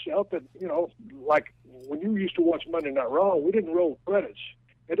part of myself that, like when you used to watch Monday Night Raw, we didn't roll credits.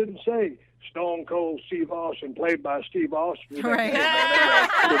 It didn't say Stone Cold Steve Austin, played by Steve Austin. Right.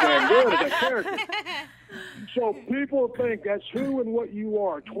 Damn good at that character. So people think that's who and what you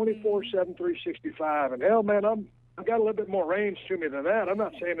are, 24/7, 365. And hell, man, I'm I've got a little bit more range to me than that. I'm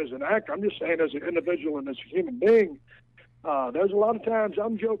not saying as an actor. I'm just saying as an individual and as a human being. There's a lot of times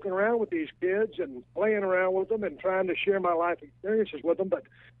I'm joking around with these kids and playing around with them and trying to share my life experiences with them. But,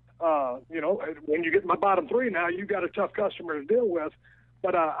 when you get my bottom three now, you've got a tough customer to deal with.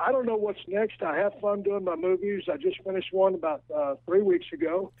 But I don't know what's next. I have fun doing my movies. I just finished one about 3 weeks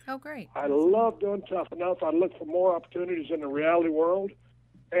ago. Oh, great. I love doing Tough Enough. I look for more opportunities in the reality world.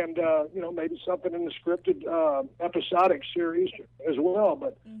 And, maybe something in the scripted episodic series as well.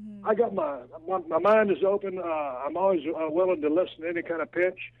 But I got my mind is open. I'm always willing to listen to any kind of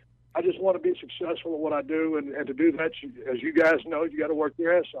pitch. I just want to be successful at what I do. And to do that, as you guys know, you got to work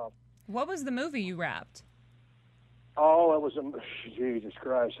your ass off. What was the movie you wrapped? Oh, it was Jesus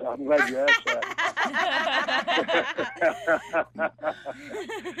Christ. I'm glad you asked that.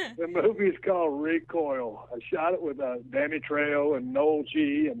 The movie is called Recoil. I shot it with Danny Trejo and Noel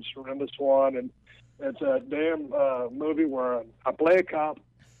G. and Surrender Swan, and it's a damn movie where I play a cop,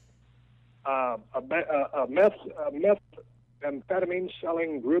 a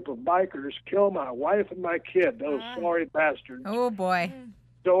methamphetamine-selling group of bikers kill my wife and my kid, those sorry bastards. Oh, boy.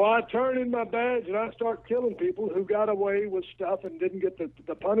 So I turn in my badge and I start killing people who got away with stuff and didn't get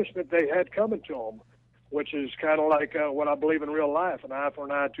the punishment they had coming to them, which is kind of like what I believe in real life: an eye for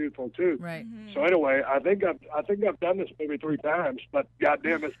an eye, tooth for a tooth. Right. So anyway, I think I've done this movie 3 times, but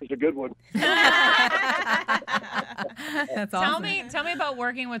goddamn, this is a good one. That's awesome. Tell me about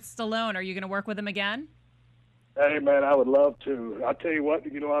working with Stallone. Are you going to work with him again? Hey man, I would love to. I'll tell you what,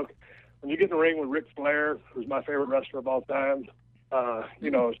 when you get in the ring with Ric Flair, who's my favorite wrestler of all time.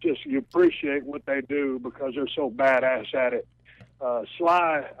 It's just you appreciate what they do because they're so badass at it.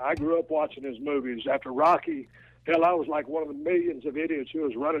 Sly, I grew up watching his movies. After Rocky, hell, I was like one of the millions of idiots who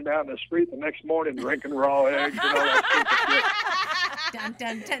was running down the street the next morning drinking raw eggs and all that stupid shit. Dun,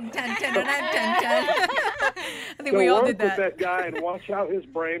 dun, dun, dun, dun, dun, dun, dun. I think we all did that. Work with that guy and watch how his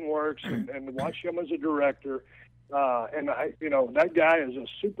brain works and watch him as a director. That guy is a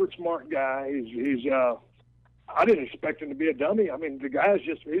super smart guy. He's I didn't expect him to be a dummy. I mean, the guy's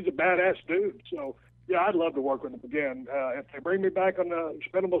he's a badass dude. So, yeah, I'd love to work with him again. If they bring me back on the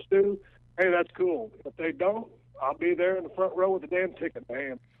Expendables 2, hey, that's cool. If they don't, I'll be there in the front row with the damn ticket in my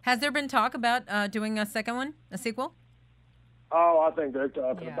hand. Has there been talk about doing a second one, a sequel? Oh, I think they're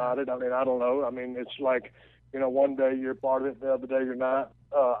talking about it. I mean, I don't know. I mean, it's like, one day you're part of it, the other day you're not.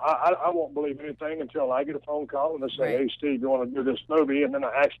 I won't believe anything until I get a phone call and they say, hey, Steve, you want to do this movie? And then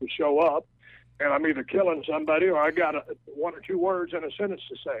I actually show up. And I'm either killing somebody or I got 1 or 2 words in a sentence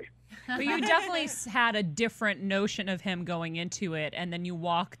to say. But you definitely had a different notion of him going into it, and then you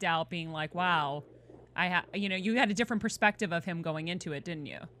walked out being like, "Wow, you had a different perspective of him going into it, didn't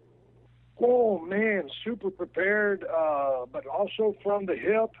you?" Oh man, super prepared, but also from the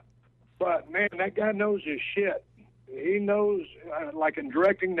hip. But man, that guy knows his shit. He knows, like in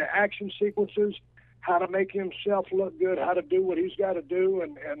directing the action sequences, how to make himself look good, how to do what he's got to do,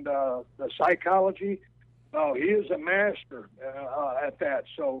 and the psychology. Oh, he is a master at that.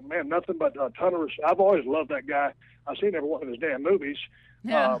 So, man, nothing but a ton of respect. I've always loved that guy. I've seen every one of his damn movies.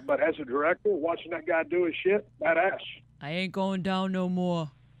 Yeah. But as a director, watching that guy do his shit, badass. I ain't going down no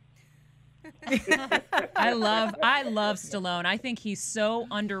more. I love Stallone. I think he's so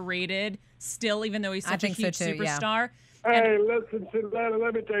underrated still, even though he's such a huge superstar. Hey, listen,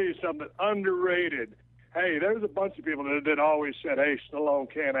 let me tell you something. Underrated. Hey, there's a bunch of people that always said, hey,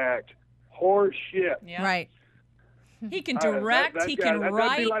 Stallone can't act. Horse shit. Yeah. Right. He can direct. He can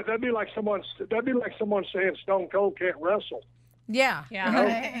write. That'd be like someone saying Stone Cold can't wrestle. Yeah.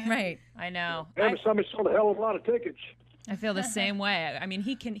 Yeah. Right. I know. Somebody sold a hell of a lot of tickets. I feel the same way. I mean,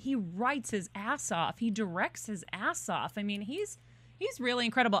 he writes his ass off. He directs his ass off. I mean, he's really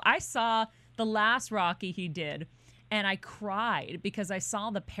incredible. I saw the last Rocky he did, and I cried because I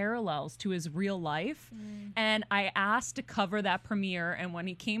saw the parallels to his real life. And I asked to cover that premiere, and when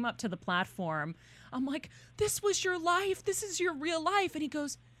he came up to the platform, I'm like, this was your life. This is your real life. And he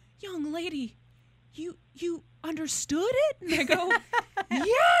goes, young lady, you understood it? And I go,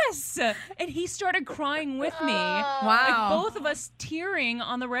 yes. And he started crying with me. Wow. Like both of us tearing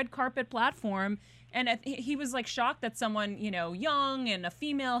on the red carpet platform. And he was like shocked that someone, young and a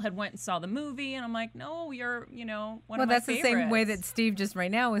female had went and saw the movie. And I'm like, no, you're, one of my favorites. Well, that's the same way that Steve just right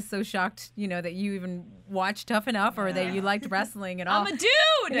now is so shocked, that you even watched Tough Enough or that you liked wrestling at all. I'm a dude.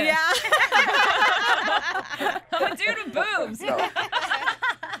 Yeah. I'm a dude with boobs.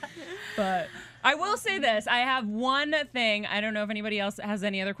 I will say this. I have one thing. I don't know if anybody else has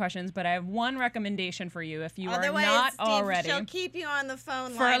any other questions, but I have one recommendation for you. If you Otherwise, are not Steve, already. she'll keep you on the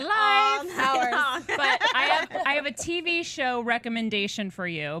phone For line life. all hours. But I have a TV show recommendation for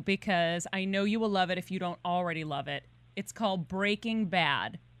you because I know you will love it if you don't already love it. It's called Breaking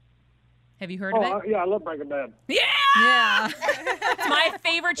Bad. Have you heard of it? Yeah, I love Breaking Bad. Yeah! It's my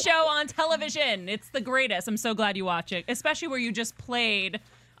favorite show on television. It's the greatest. I'm so glad you watch it, especially where you just played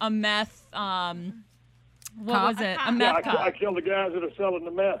a meth, what was it? A meth cop. I killed the guys that are selling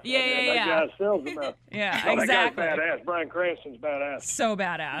the meth. Yeah. That guy sells the meth. Yeah, Oh, exactly. That guy's badass. Bryan Cranston's badass. So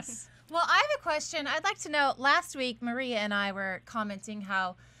badass. Well, I have a question. I'd like to know, last week, Maria and I were commenting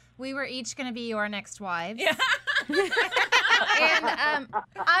how we were each going to be your next wives. Yeah. And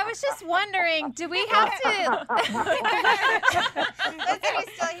I was just wondering, do we have to...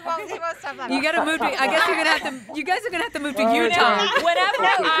 Listen, he won't stop laughing. You got to move to... I guess you guys are going to have to move to You Utah. know,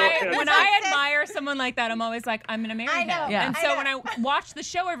 when I admire someone like that, I'm always like, I'm gonna marry him. Yeah. And so when I watch the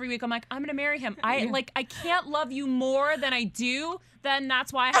show every week, I'm like, I'm gonna marry him. I can't love you more than I do. Then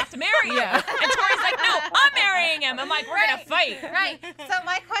that's why I have to marry you. Yeah. And Tori's like, no, I'm marrying him. I'm like, we're gonna fight. Right. So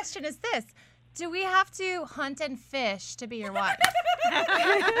my question is this. Do we have to hunt and fish to be your wife?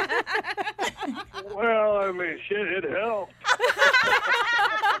 Well, I mean, shit, it helps.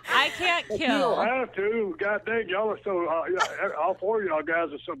 I can't You kill. don't have to. God dang, y'all are so, all four of y'all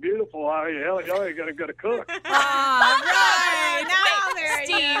guys are so beautiful. How the hell y'all ain't gonna cook? Right. Now there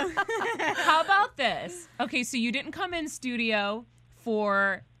Steve, how about this? Okay, so you didn't come in studio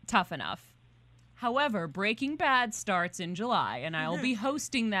for Tough Enough. However, Breaking Bad starts in July, and I'll be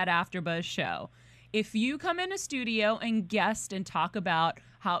hosting that AfterBuzz show. If you come in a studio and guest and talk about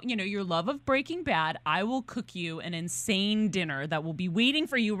how, your love of Breaking Bad, I will cook you an insane dinner that will be waiting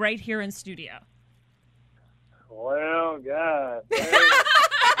for you right here in studio. Well, God.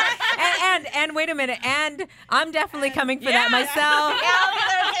 And wait a minute. And I'm definitely coming for that myself.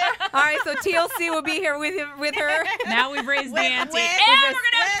 All right, so TLC will be here with her. Now we've raised the ante. with And we're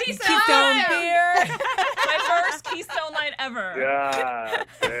going to have Keystone beer. My first Keystone Light ever. God,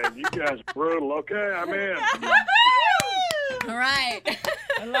 man, you guys are brutal. Okay, I'm in. All right.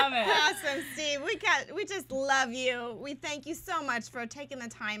 I love it. Awesome, Steve. We just love you. We thank you so much for taking the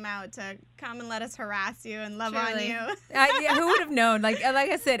time out to come and let us harass you and love on you. Yeah, who would have known? Like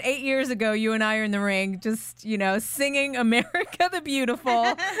I said, 8 years ago, you and I are in the ring, just singing "America the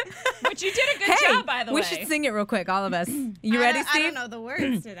Beautiful." Which you did a good job, by the way. We should sing it real quick, all of us. You ready, Steve? I don't know the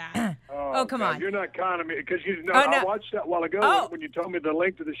words to that. Oh, come God, on. You're not kind of me because Oh, no. I watched that a while ago when you told me the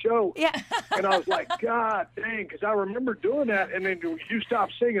link to the show. Yeah. And I was like, God dang, because I remember doing that, and then you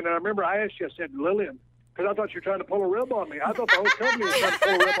stopped singing, and I remember I asked you, I said, Lillian, because I thought you were trying to pull a rib on me. I thought the whole company was trying to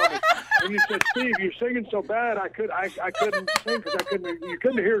pull a rib on me. And you said, Steve, you're singing so bad, I couldn't sing because you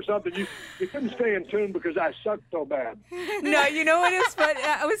couldn't hear something. You couldn't stay in tune because I sucked so bad. No, you know what is funny?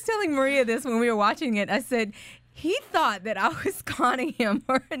 I was telling Maria this when we were watching it. I said, he thought that I was conning him,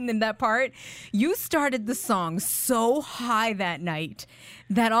 and in that part, you started the song so high that night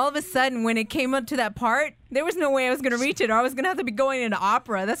that all of a sudden, when it came up to that part, there was no way I was going to reach it, or I was going to have to be going into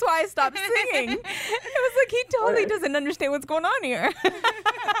opera. That's why I stopped singing. It was like he totally doesn't understand what's going on here.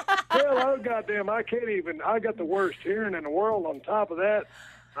 Well, oh, goddamn, I got the worst hearing in the world. On top of that,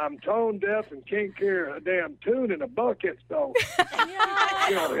 I'm tone deaf and can't carry a damn tune in a bucket, so.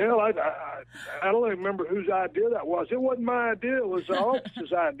 Hell, I don't even remember whose idea that was. It wasn't my idea. It was the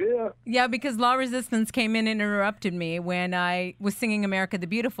office's idea. Yeah, because Law Resistance came in and interrupted me when I was singing America the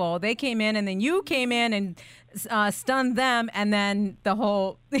Beautiful. They came in, and then you came in and stunned them, and then the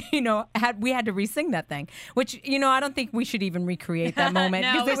whole, we had to re-sing that thing, which, I don't think we should even recreate that moment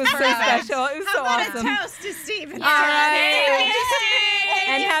No, because it was so special. It was so awesome. A toast to Steve. All right. Thank you, Steve.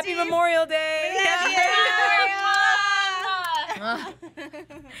 And happy Memorial Day.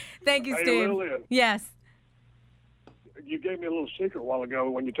 Thank you, Hey, Steve. Lillian. Yes. You gave me a little secret a while ago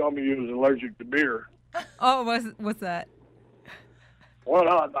when you told me you was allergic to beer. Oh, what's that? Well,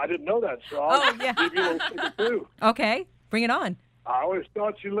 I didn't know that, so I'll give you a little secret too. Okay, bring it on. I always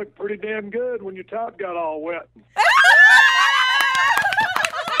thought you looked pretty damn good when your top got all wet.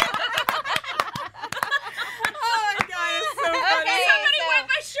 Somebody wet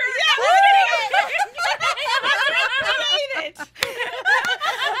my shirt.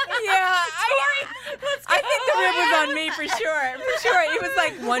 Yeah, I think the rib was on me for sure. For sure. It was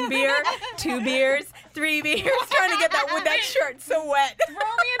like 1 beer, 2 beers, 3 beers, trying to get that shirt so wet. Throw me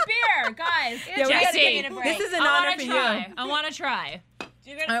a beer, guys. Yeah, we gotta Jesse, get a break. This is an honor for you. I want to try. All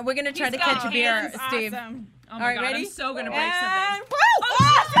right, we're gonna try to catch a beer, Steve. Awesome. Oh All my right, God, ready? I'm so gonna break And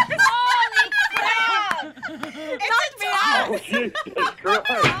something. Holy crap! Oh, Jesus Christ.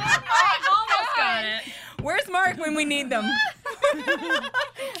 I almost Mark when we need them. I'm Put a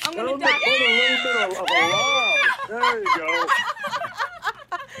gonna die. little bit of love. There you go.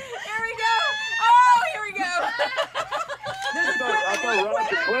 Here we go. Oh, here we go. I thought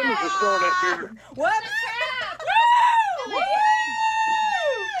Roger Clemens was throwing that beer. Whoops. Woo! Woo!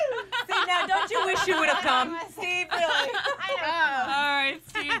 See, now don't you wish you would have come? Steve, really. All right,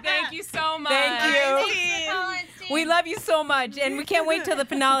 Steve, thank you so much. Thank you. Steve. We love you so much, and we can't wait till the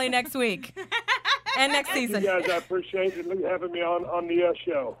finale next week and next You season. guys, I appreciate you having me on the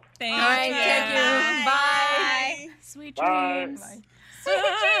show. Thank All right, you. thank you. Bye. Sweet Bye. dreams.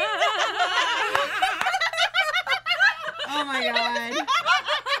 Oh my God.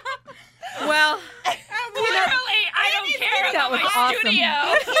 Well, Clearly, I don't care that about was my awesome. studio.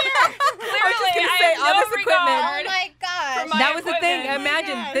 I was just gonna say, I all have this no equipment. regard Oh my gosh. for my That was the thing.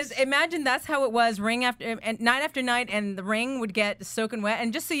 equipment. Imagine that's how it was ring after and night after night, and the ring would get soaking wet.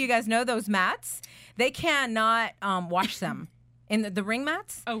 And just so you guys know, those mats, they cannot wash them. In the ring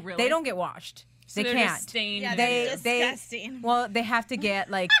mats, Oh, really? they don't get washed. So They they're can't. just stained. Yeah, They they're disgusting. well, they have to get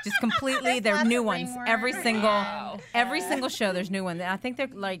like just completely. There's They're lots new of ones ringworm. every single Wow. show. There's new ones. I think they're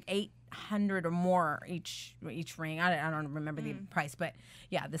like 800 or more each ring. I don't remember the price, but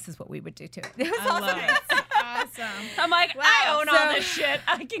yeah, this is what we would do too. It was I awesome. love it. Awesome. I'm like, I own all so- this shit.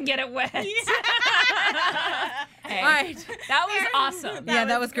 I can get it wet. Hey, All right. that was awesome. Yeah,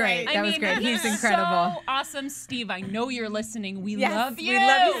 that was great. I That was mean, great. He's so incredible. awesome, Steve. I know you're listening. We Yes, love you. We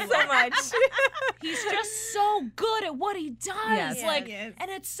love you so much. He's just so good at what he does. Yes. Like, Yes.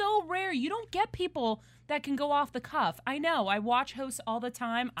 and it's so rare. You don't get people that can go off the cuff. I know. I watch hosts all the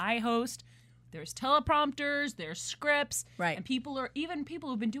time. I host. There's teleprompters, there's scripts, Right. and people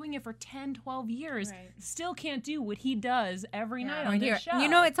who've been doing it for 10, 12 years Right. still can't do what he does every night on Right this here. show. You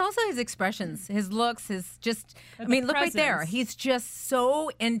know, it's also his expressions, his looks, his just. I The mean, look right there. presence. He's just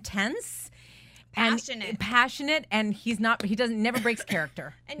so intense. Passionate, and he never breaks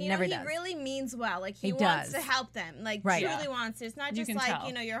character. And never he does. really means well. Like He wants does. to help them. Like Right. truly wants to. It's not You just can like,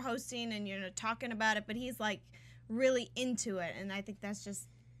 tell. you're hosting and you're talking about it, but he's like really into it. And I think that's just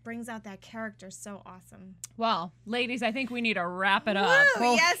brings out that character so awesome. Well, ladies, I think we need to wrap it up.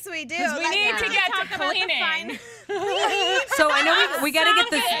 Woo, yes, we do. 'Cause we need to get to talk about the cleaning. So I know we got to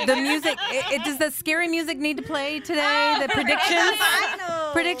get the music. Does the scary music need to play today? The predictions.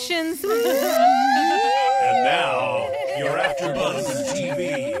 Predictions. And now, your AfterBuzz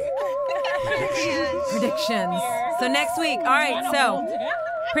TV Predictions. So next week. All right. So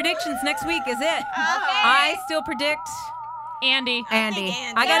predictions next week is it. I still predict Andy.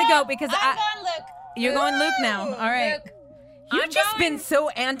 I gotta go because I'm going Luke. you're going Luke now. All right. Luke. You've I'm just going- been so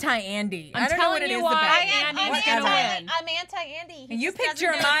anti-Andy. I'm I don't know what telling it you is why about I'm Whatever. I'm anti-Andy. And you picked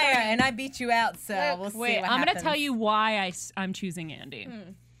Jeremiah, and I beat you out. So we'll see Wait, what I'm happens. going to tell you why I'm choosing Andy.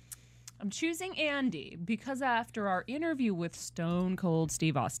 I'm choosing Andy because after our interview with Stone Cold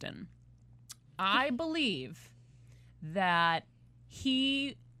Steve Austin, I believe that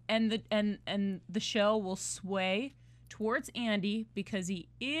he and the show will sway towards Andy because he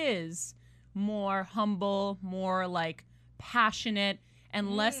is more humble, more like passionate,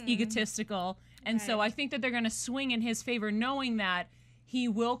 and less egotistical. And so I think that they're going to swing in his favor, knowing that he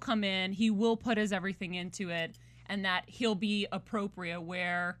will come in, he will put his everything into it, and that he'll be appropriate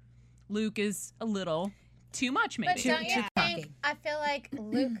where Luke is a little too much, maybe. But don't you think? I feel like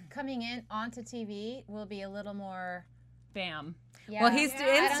Luke coming in onto TV will be a little more. Bam. Yeah. Well, he's I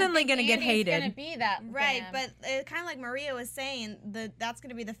don't instantly think going to get Andy's hated. Gonna be that Right, bam. but kind of like Maria was saying, that's going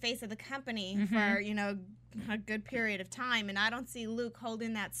to be the face of the company Mm-hmm. for a good period of time, and I don't see Luke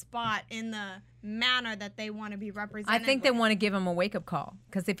holding that spot in the manner that they want to be represented. I think they with. want to give him a wake-up call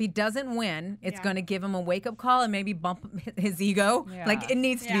because if he doesn't win, it's Yeah. going to give him a wake-up call and maybe bump his ego. Yeah. Like it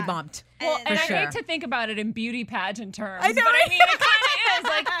needs to be bumped. Well, for and sure. I hate to think about it in beauty pageant terms. I know, But I right? mean, it kind of is.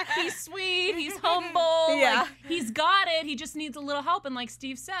 Like, he's sweet, he's humble. Yeah. Like, he's got it. He just needs a little help. And like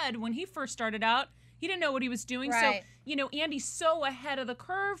Steve said, when he first started out, he didn't know what he was doing. Right. So, Andy's so ahead of the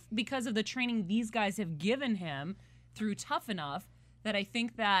curve because of the training these guys have given him through Tough Enough that I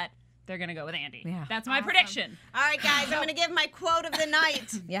think that they're going to go with Andy. Yeah. That's my prediction. All right, guys, I'm going to give my quote of the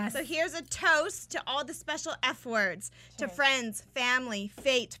night. Yes. So here's a toast to all the special F words, to friends, family,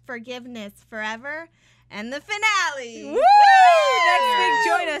 fate, forgiveness, forever, and the finale. Woo! Next week,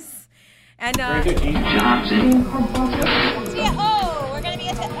 join us. And Johnson. we're gonna be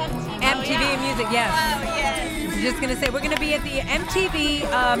at the MTV Music, yes. Oh, yes. I'm just going to say we're going to be at the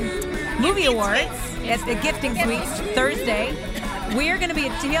MTV Movie Awards at the Gifting Suites Thursday. we're going to be,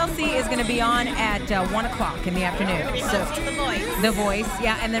 TLC is going to be on at 1 o'clock in the afternoon. So The Voice,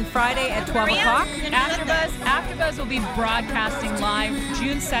 yeah. And then Friday at 12 o'clock. AfterBuzz will be broadcasting live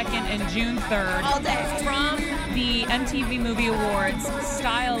June 2nd and June 3rd. All day. From the MTV Movie Awards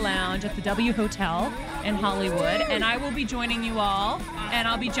Style Lounge at the W Hotel in Hollywood. And I will be joining you all. And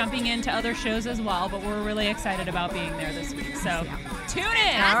I'll be jumping into other shows as well. But we're really excited about being there this week. So tune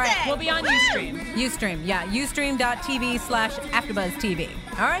in. All right. We'll be on Ustream. Ustream, yeah. Ustream.tv/AfterBuzzTV.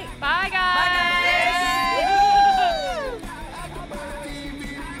 All right. Bye, guys.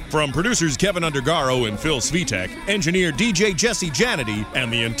 From producers Kevin Undergaro and Phil Svitek, engineer DJ Jesse Janity,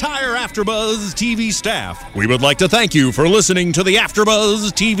 and the entire AfterBuzz TV staff, we would like to thank you for listening to the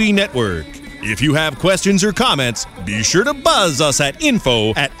AfterBuzz TV network. If you have questions or comments, be sure to buzz us at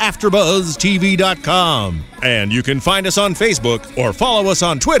info@AfterBuzzTV.com. And you can find us on Facebook or follow us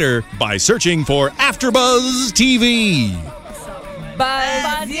on Twitter by searching for AfterBuzz TV.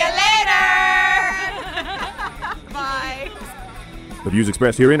 Buzz you later. Bye. The views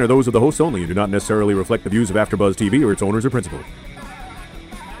expressed herein are those of the hosts only and do not necessarily reflect the views of AfterBuzz TV or its owners or principals.